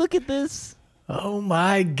 Ooh, look at this. Oh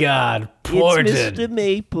my God, Porton. It's Mr.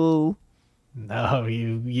 Maple. No,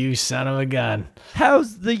 you son of a gun.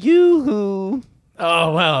 How's the yoo-hoo?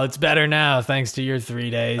 Oh, well, it's better now, thanks to your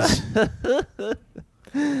 3 days.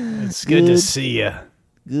 It's good to see you.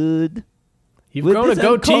 Good. You've grown a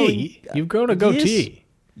goatee. You've grown a goatee.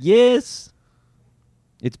 Yes.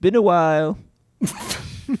 It's been a while.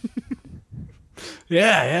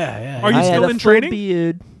 Yeah. Are you still in training?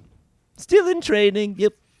 Beard. Still in training,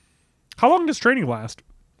 yep. How long does training last?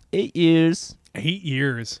 8 years. 8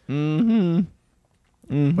 years.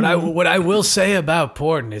 Mm-hmm. What I will say about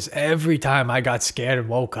Porton is every time I got scared and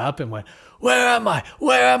woke up and went, where am I?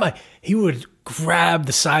 He would grab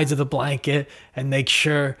the sides of the blanket and make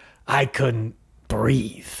sure I couldn't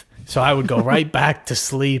breathe. So I would go right back to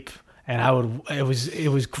sleep, and it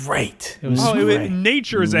was great. It was great.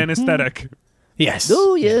 Nature's anesthetic. Yes.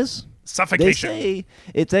 Oh, yes. Suffocation. They say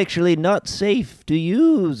it's actually not safe to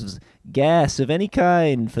use gas of any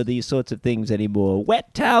kind for these sorts of things anymore.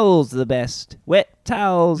 Wet towel's the best. Wet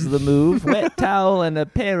towel's the move. Wet towel and a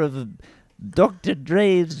pair of Dr.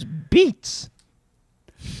 Dre's Beats.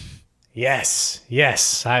 Yes.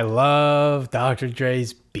 I love Dr.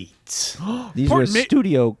 Dre's Beats. These were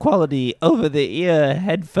studio quality over-the-ear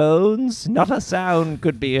headphones. Not a sound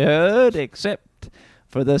could be heard except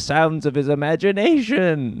for the sounds of his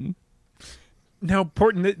imagination. Now,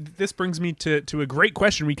 Porton, this brings me to a great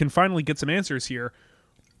question. We can finally get some answers here.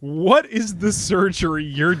 What is the surgery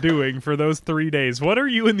you're doing for those 3 days? What are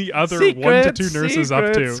you and the other 1 to 2 nurses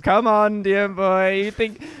up to? Come on, dear boy. You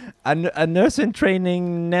think a nurse in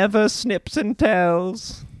training never snips and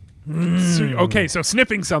tells? Okay, so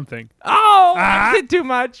snipping something. Oh, I've said too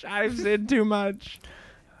much. I did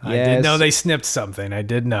know they snipped something. I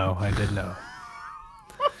did know.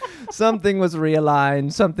 Something was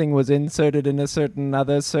realigned. Something was inserted in a certain,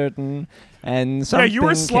 and something. Yeah, you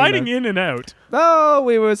were sliding in and out. Oh,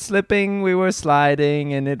 we were slipping, we were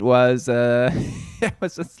sliding, and it was it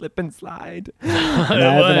was a slip and slide. I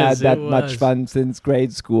haven't had that much fun since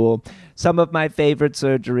grade school. Some of my favorite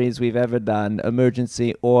surgeries we've ever done,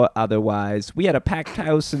 emergency or otherwise. We had a packed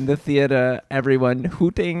house in the theater, everyone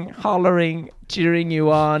hooting, hollering, cheering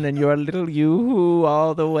you on, and your little yoo-hoo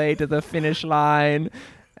all the way to the finish line.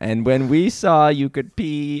 And when we saw you could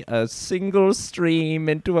pee a single stream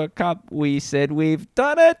into a cup, we said, we've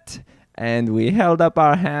done it. And we held up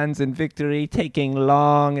our hands in victory, taking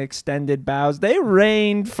long, extended bows. They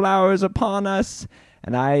rained flowers upon us.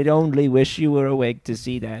 And I'd only wish you were awake to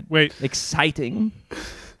see that. Wait. Exciting.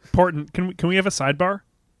 Porton, can we have a sidebar?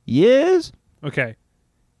 Yes. Okay.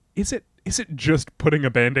 Is it just putting a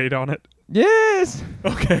Band-Aid on it? Yes.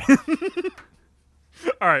 Okay.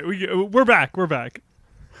 All right, we're back.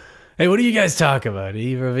 Hey, what do you guys talk about? Did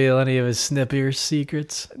he reveal any of his snippier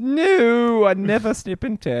secrets? No, I never snip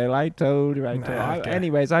and tell. I told you. Okay.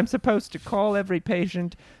 Anyways, I'm supposed to call every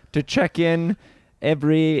patient to check in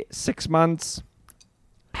every 6 months.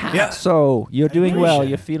 Yeah. So, you're doing well.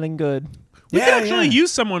 You're feeling good. We could actually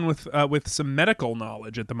use someone with some medical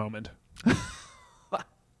knowledge at the moment.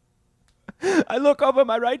 I look over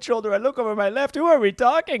my right shoulder. I look over my left. Who are we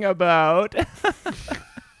talking about?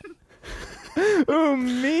 Who,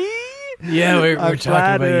 me? Yeah, we're talking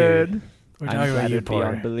about you. We're talking about you,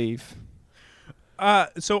 beyond belief.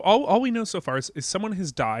 So all we know so far is someone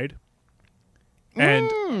has died,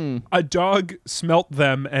 and a dog smelt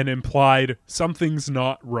them and implied something's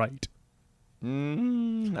not right.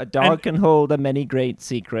 A dog can hold many great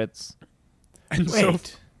secrets. And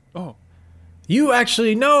Wait. Oh. You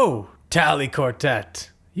actually know Tally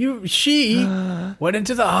Quartet. She went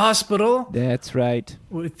into the hospital That's right.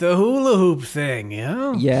 with the hula hoop thing, you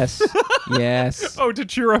know? Yes. Yes. Oh, to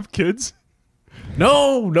cheer up kids?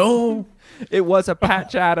 No. It was a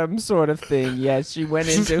Patch Adams sort of thing. Yes, she went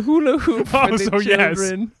into hula hoop for the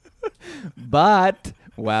children. Yes. But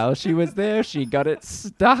while she was there, she got it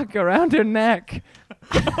stuck around her neck.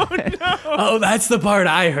 Oh, no. Oh, that's the part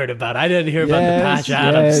I heard about. I didn't hear about the Patch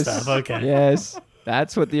Adams stuff. Okay. Yes.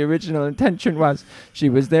 That's what the original intention was. She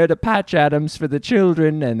was there to Patch Adams for the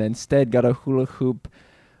children and instead got a hula hoop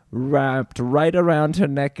wrapped right around her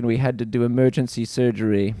neck, and we had to do emergency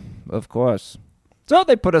surgery, of course. So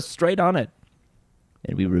they put us straight on it,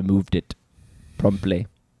 and we removed it promptly.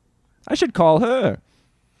 I should call her.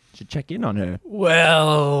 Should check in on her.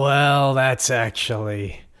 Well, that's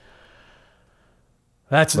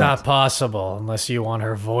not possible unless you want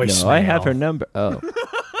her voicemail. No, I have her number. Oh.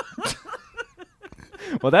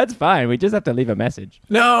 Well, that's fine. We just have to leave a message.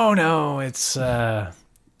 No, it's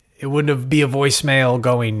it wouldn't be a voicemail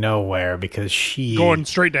going nowhere because she Going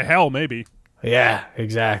straight to hell, maybe. Yeah,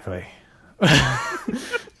 exactly.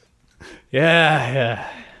 Yeah.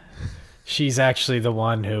 She's actually the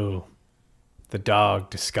one who the dog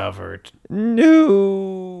discovered.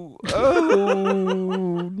 No.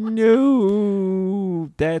 Oh,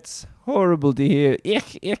 no. That's horrible to hear.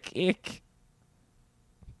 Ick.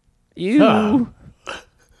 Ew.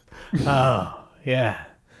 Oh, yeah.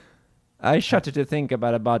 I shudder to think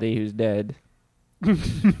about a body who's dead.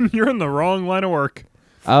 You're in the wrong line of work.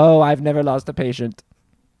 Oh, I've never lost a patient.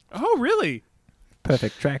 Oh, really?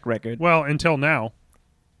 Perfect track record. Well, until now.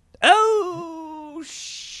 Oh,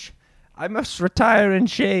 shh. I must retire in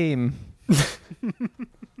shame.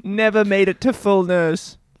 Never made it to full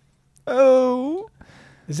nurse. Oh.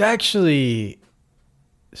 There's actually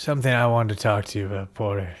something I wanted to talk to you about,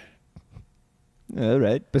 Porter. All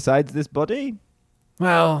right. Besides this body?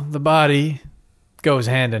 Well, the body goes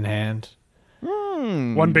hand in hand.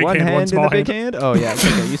 One big one hand, one small and a big hand. Oh, yeah.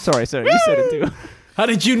 Okay. You sorry. You said it too. How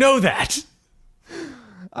did you know that?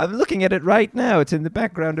 I'm looking at it right now. It's in the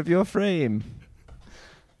background of your frame.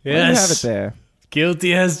 Yes. Why do you have it there?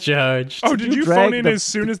 Guilty as charged. Oh, did you phone in as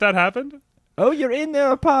soon as that happened? Oh, you're in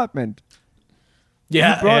their apartment.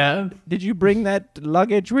 Yeah. Did you bring that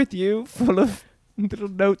luggage with you full of little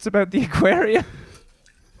notes about the aquarium?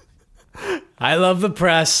 I love the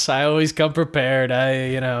press. I always come prepared.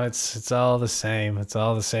 It's all the same. It's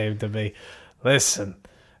all the same to me. Listen,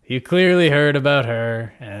 you clearly heard about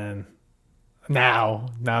her, and now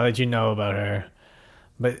that you know about her,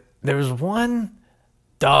 but there was one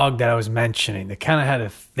dog that I was mentioning that kind of had a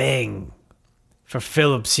thing for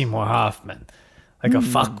Philip Seymour Hoffman, like a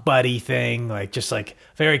fuck buddy thing, just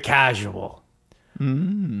very casual.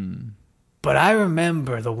 But I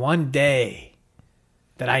remember the one day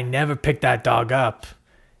that I never picked that dog up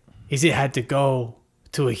is it had to go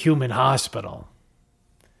to a human hospital.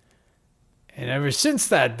 And ever since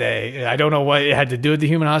that day, I don't know what it had to do with the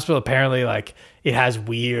human hospital. Apparently, it has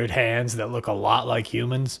weird hands that look a lot like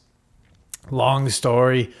humans. Long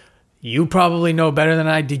story. You probably know better than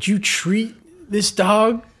I. Did you treat this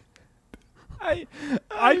dog? I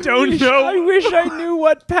don't know. I wish I knew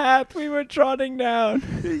what path we were trotting down.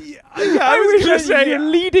 I was going to say, you're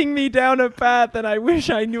leading me down a path, and I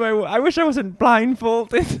wish I knew. I wish I wasn't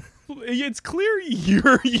blindfolded. It's clear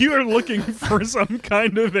you're looking for some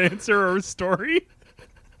kind of answer or story,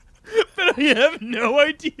 but I have no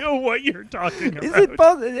idea what you're talking about. Is it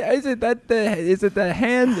the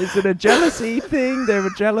hand? Is it a jealousy thing? They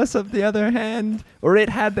were jealous of the other hand, or it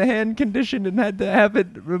had the hand conditioned and had to have it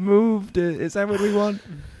removed? Is that what we want?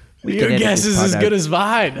 Your guess is as good as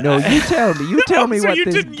mine. No, you tell me. You tell me what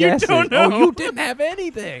this guess is. Know. Oh, you didn't have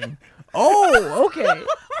anything. Oh, okay.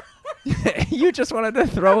 You just wanted to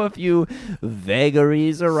throw a few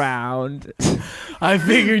vagaries around. I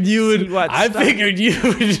figured you would. I figured you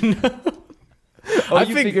would know. Oh,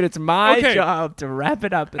 you figured it's my job to wrap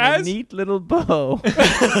it up in a neat little bow.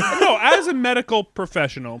 No, as a medical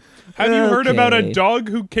professional, have you heard about a dog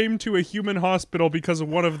who came to a human hospital because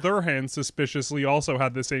one of their hands suspiciously also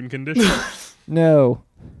had the same condition? No.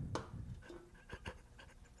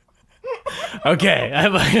 Okay.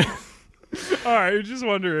 All right, just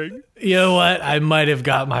wondering. You know what? I might have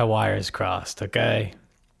got my wires crossed, okay?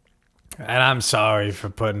 And I'm sorry for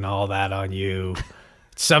putting all that on you.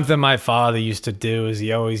 Something my father used to do is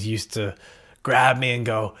he always used to grab me and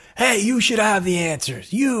go, "Hey, you should have the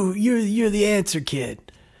answers. You're the answer kid."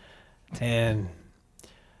 And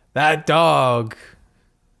that dog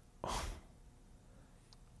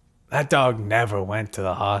never went to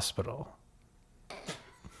the hospital.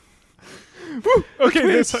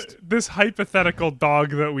 Okay, this hypothetical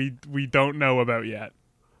dog that we don't know about yet.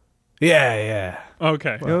 Yeah.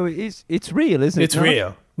 Okay. No, it's real, isn't it? It's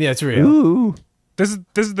real. Yeah, it's real. Ooh. This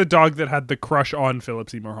is the dog that had the crush on Philip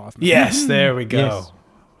Seymour Hoffman. Yes, there we go. Yes.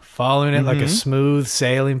 Following it like a smooth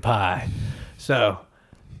sailing pie. So,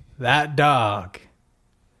 that dog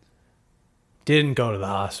didn't go to the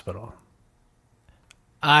hospital.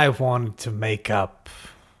 I wanted to make up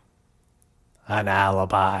an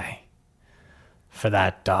alibi for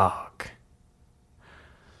that dog.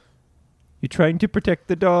 You trying to protect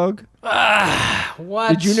the dog? What?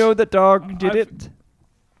 Did you know the dog did it?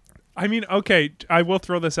 I mean, okay, I will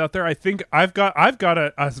throw this out there. I think I've got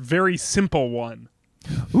a very simple one.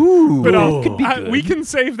 Ooh, But that could be good. we can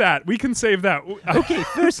save that. We can save that. Okay,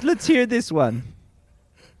 first let's hear this one.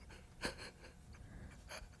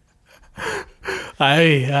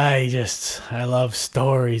 I love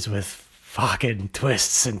stories with fucking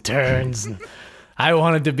twists and turns. And I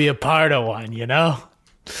wanted to be a part of one, you know?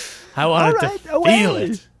 I wanted to feel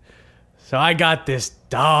it. So I got this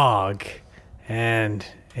dog, and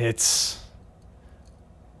it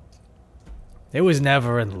was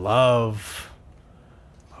never in love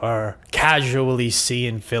or casually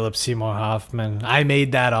seeing Philip Seymour Hoffman. I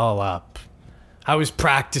made that all up. I was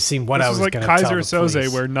practicing what I was like going to tell Kaiser the Soze,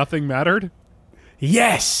 police. where nothing mattered.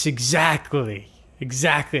 Yes, exactly.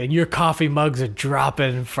 And your coffee mugs are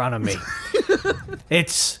dropping in front of me.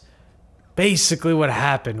 It's basically what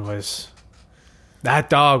happened was that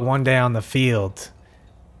dog one day on the field,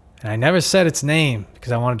 and I never said its name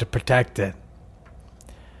because I wanted to protect it.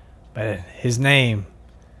 But his name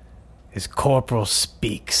is Corporal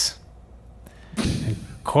Speaks. And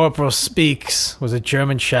Corporal Speaks was a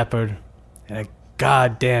German Shepherd and a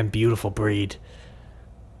goddamn beautiful breed.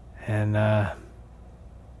 And, I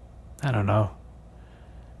don't know.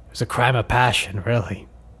 It was a crime of passion, really.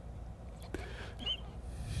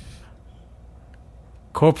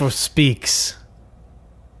 Corporal Speaks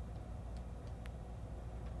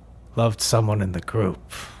loved someone in the group.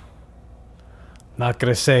 Not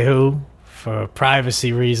gonna say who, for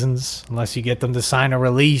privacy reasons, unless you get them to sign a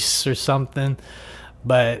release or something.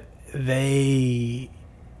 But they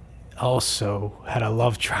also had a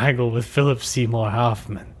love triangle with Philip Seymour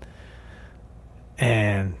Hoffman.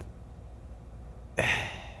 And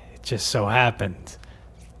it just so happened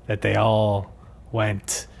that they all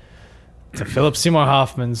went to Philip Seymour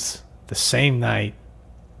Hoffman's the same night.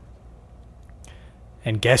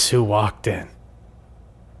 And guess who walked in?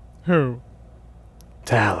 Who?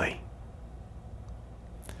 Tally.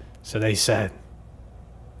 So they said,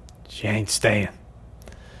 she ain't staying.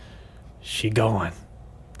 She going.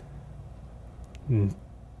 And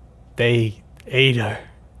they ate her.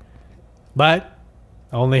 But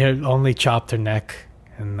only chopped her neck.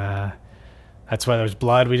 And that's why there was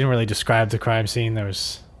blood. We didn't really describe the crime scene.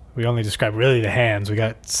 We only described really the hands. We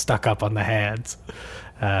got stuck up on the hands.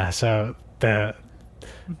 So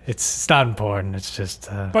it's not important. It's just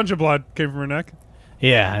Bunch of blood came from her neck.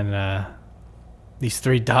 yeah. And these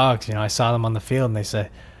three dogs, I saw them on the field, and I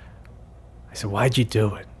said, why'd you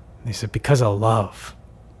do it? And they said, because of love,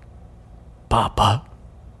 Papa.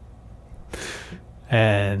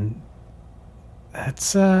 And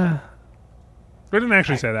that's They didn't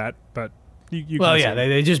actually say that, but you well, can yeah, say it.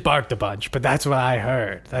 they just barked a bunch, but that's what I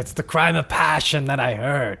heard. That's the crime of passion that I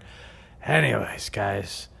heard. Anyways,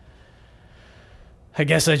 guys, I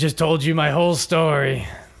guess I just told you my whole story.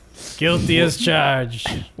 Guilty as charged.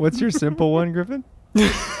 What's your simple one, Griffin?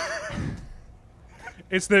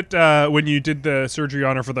 It's that when you did the surgery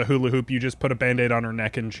on her for the hula hoop, you just put a Band-Aid on her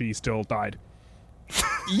neck and she still died.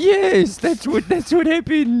 Yes, that's what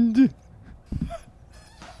happened.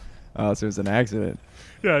 Oh, so it was an accident.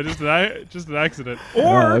 Yeah, just an accident.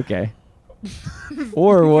 Oh, okay.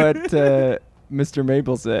 Or what Mr.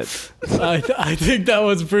 Mabel said. I think that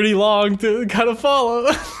was pretty long to kind of follow.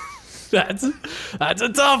 That's a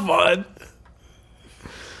tough one.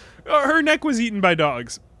 Her neck was eaten by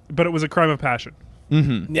dogs, but it was a crime of passion.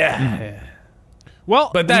 Yeah.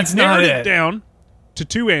 Well, But that's we've narrowed not it it. down to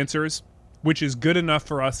 2 answers, which is good enough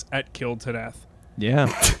for us at Killed to Death. Yeah.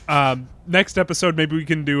 Next episode, maybe we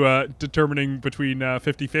can do determining between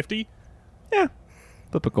 50-50. Yeah.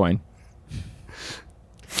 Flip a coin.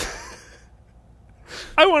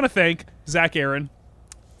 I want to thank Zach Aaron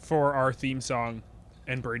for our theme song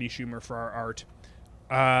and Brady Schumer for our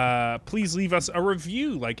art. Please leave us a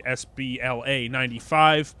review like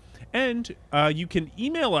SBLA95, and you can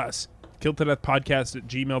email us,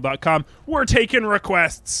 killedtodeathpodcast@gmail.com. We're taking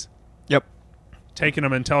requests. Yep. Taking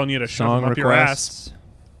them and telling you to shove Song them up your ass. requests.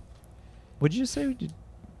 What'd you just say? You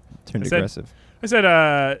turned I said- aggressive. I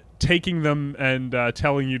said taking them and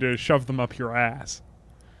telling you to shove them up your ass.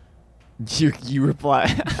 You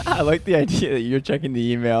reply. I like the idea that you're checking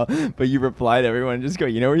the email, but you reply to everyone and just go,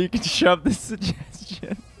 you know where you can shove this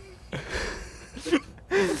suggestion?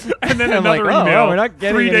 And then I'm another like, email we're not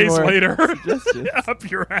getting 3 days any more later suggestions.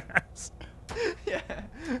 up your ass. Yeah.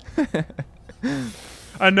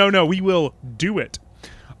 No, we will do it.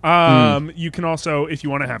 You can also, if you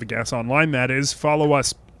want to have a guess online, that is, follow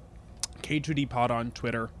us, K2D Pod on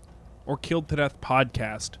Twitter, or Killed to Death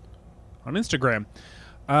Podcast on Instagram.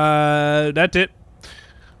 That's it.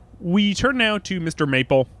 We turn now to Mr.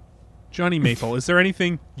 Maple. Johnny Maple, is there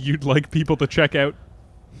anything you'd like people to check out?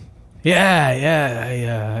 Yeah,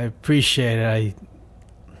 I appreciate it.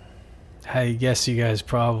 I guess you guys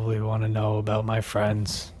probably want to know about my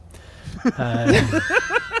friends. We've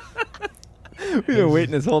been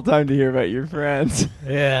waiting this whole time to hear about your friends.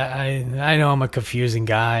 Yeah, I know I'm a confusing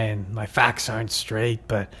guy and my facts aren't straight,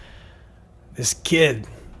 but this kid,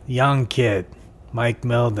 young kid, Mike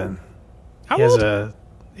Mildon, How old?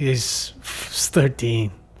 He's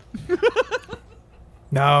 13.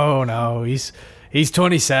 No, he's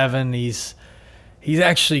 27. He's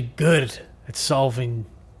actually good at solving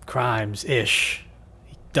crimes-ish.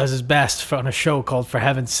 He does his best on a show called For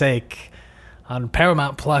Heaven's Sake on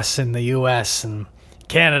Paramount Plus in the U.S. and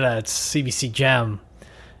Canada. It's CBC Gem.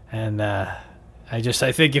 And I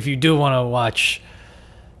think if you do want to watch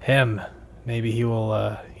him, maybe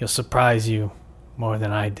he'll surprise you more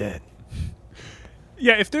than I did.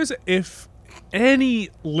 Yeah, if any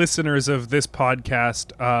listeners of this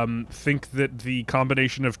podcast think that the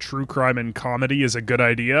combination of true crime and comedy is a good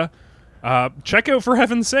idea, check out For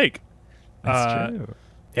Heaven's Sake. That's true.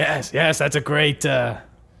 Yes, that's a great.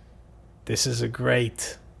 This is a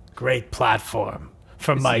great platform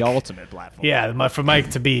for It's Mike. the ultimate platform. Yeah, for Mike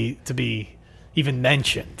to be even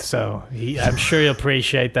mentioned. So I'm sure he'll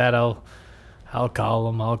appreciate that. I'll call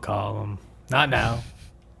him. Not now.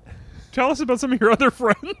 Tell us about some of your other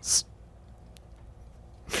friends.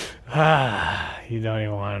 You don't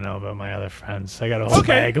even want to know about my other friends. I got a whole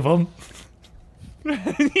bag of them.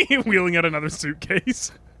 Wheeling out another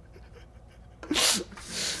suitcase.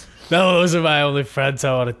 No, those are my only friends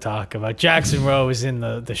I want to talk about. Jackson Rowe was in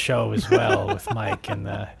the show as well with Mike, and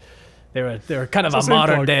they were kind of a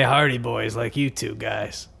modern day Hardy Boys like you two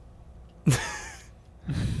guys.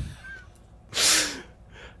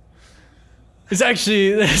 It's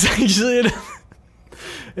actually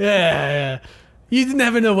yeah. You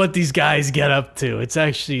never know what these guys get up to. It's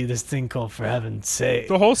actually this thing called For Heaven's Sake.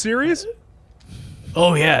 The whole series?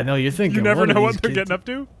 Oh yeah, no, you're thinking. You never know what these they're kids- getting up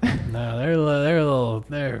to? No,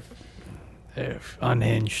 they're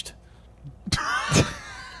unhinged.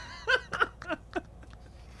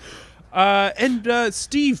 And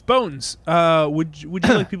Steve Bones, would you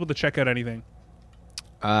like people to check out anything?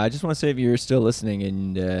 I just want to say, if you're still listening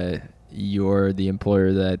and you're the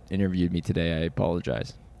employer that interviewed me today, I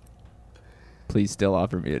apologize. Please still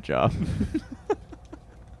offer me a job.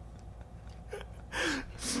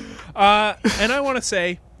 And I want to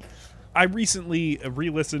say, I recently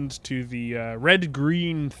re-listened to the Red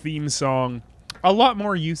Green theme song. A lot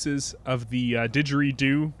more uses of the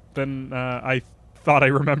didgeridoo than I thought I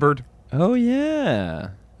remembered. Oh, yeah.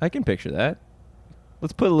 I can picture that.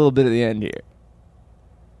 Let's put a little bit at the end here.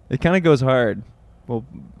 It kind of goes hard. We'll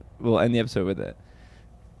end the episode with it.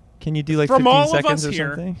 Can you do like From 15 all of seconds us or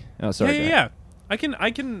here. something? Oh, sorry. Yeah. I can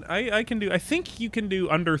do. I think you can do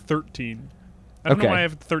under 13. I don't know why I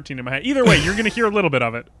have 13 in my head. Either way, you're going to hear a little bit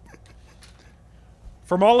of it.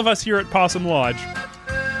 From all of us here at Possum Lodge,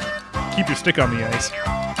 keep your stick on the ice.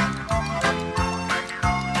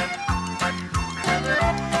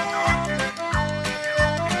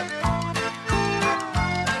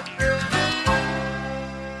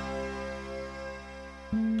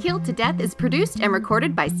 Killed to Death is produced and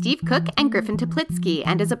recorded by Steve Cook and Griffin Toplitsky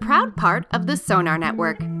and is a proud part of the Sonar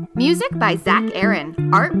Network. Music by Zach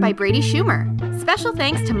Aaron. Art by Brady Schumer. Special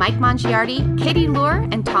thanks to Mike Mongiardi, Katie Lure,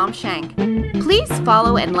 and Tom Shank. Please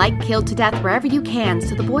follow and like Killed to Death wherever you can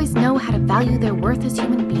so the boys know how to value their worth as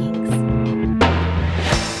human beings.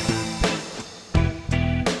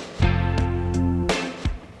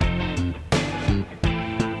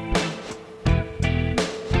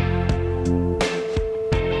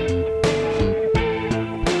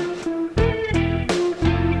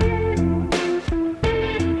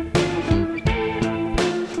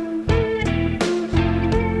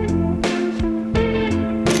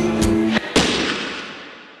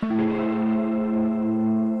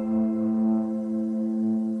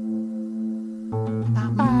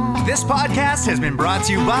 This podcast has been brought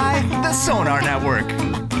to you by the Sonar Network.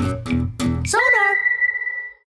 Sonar!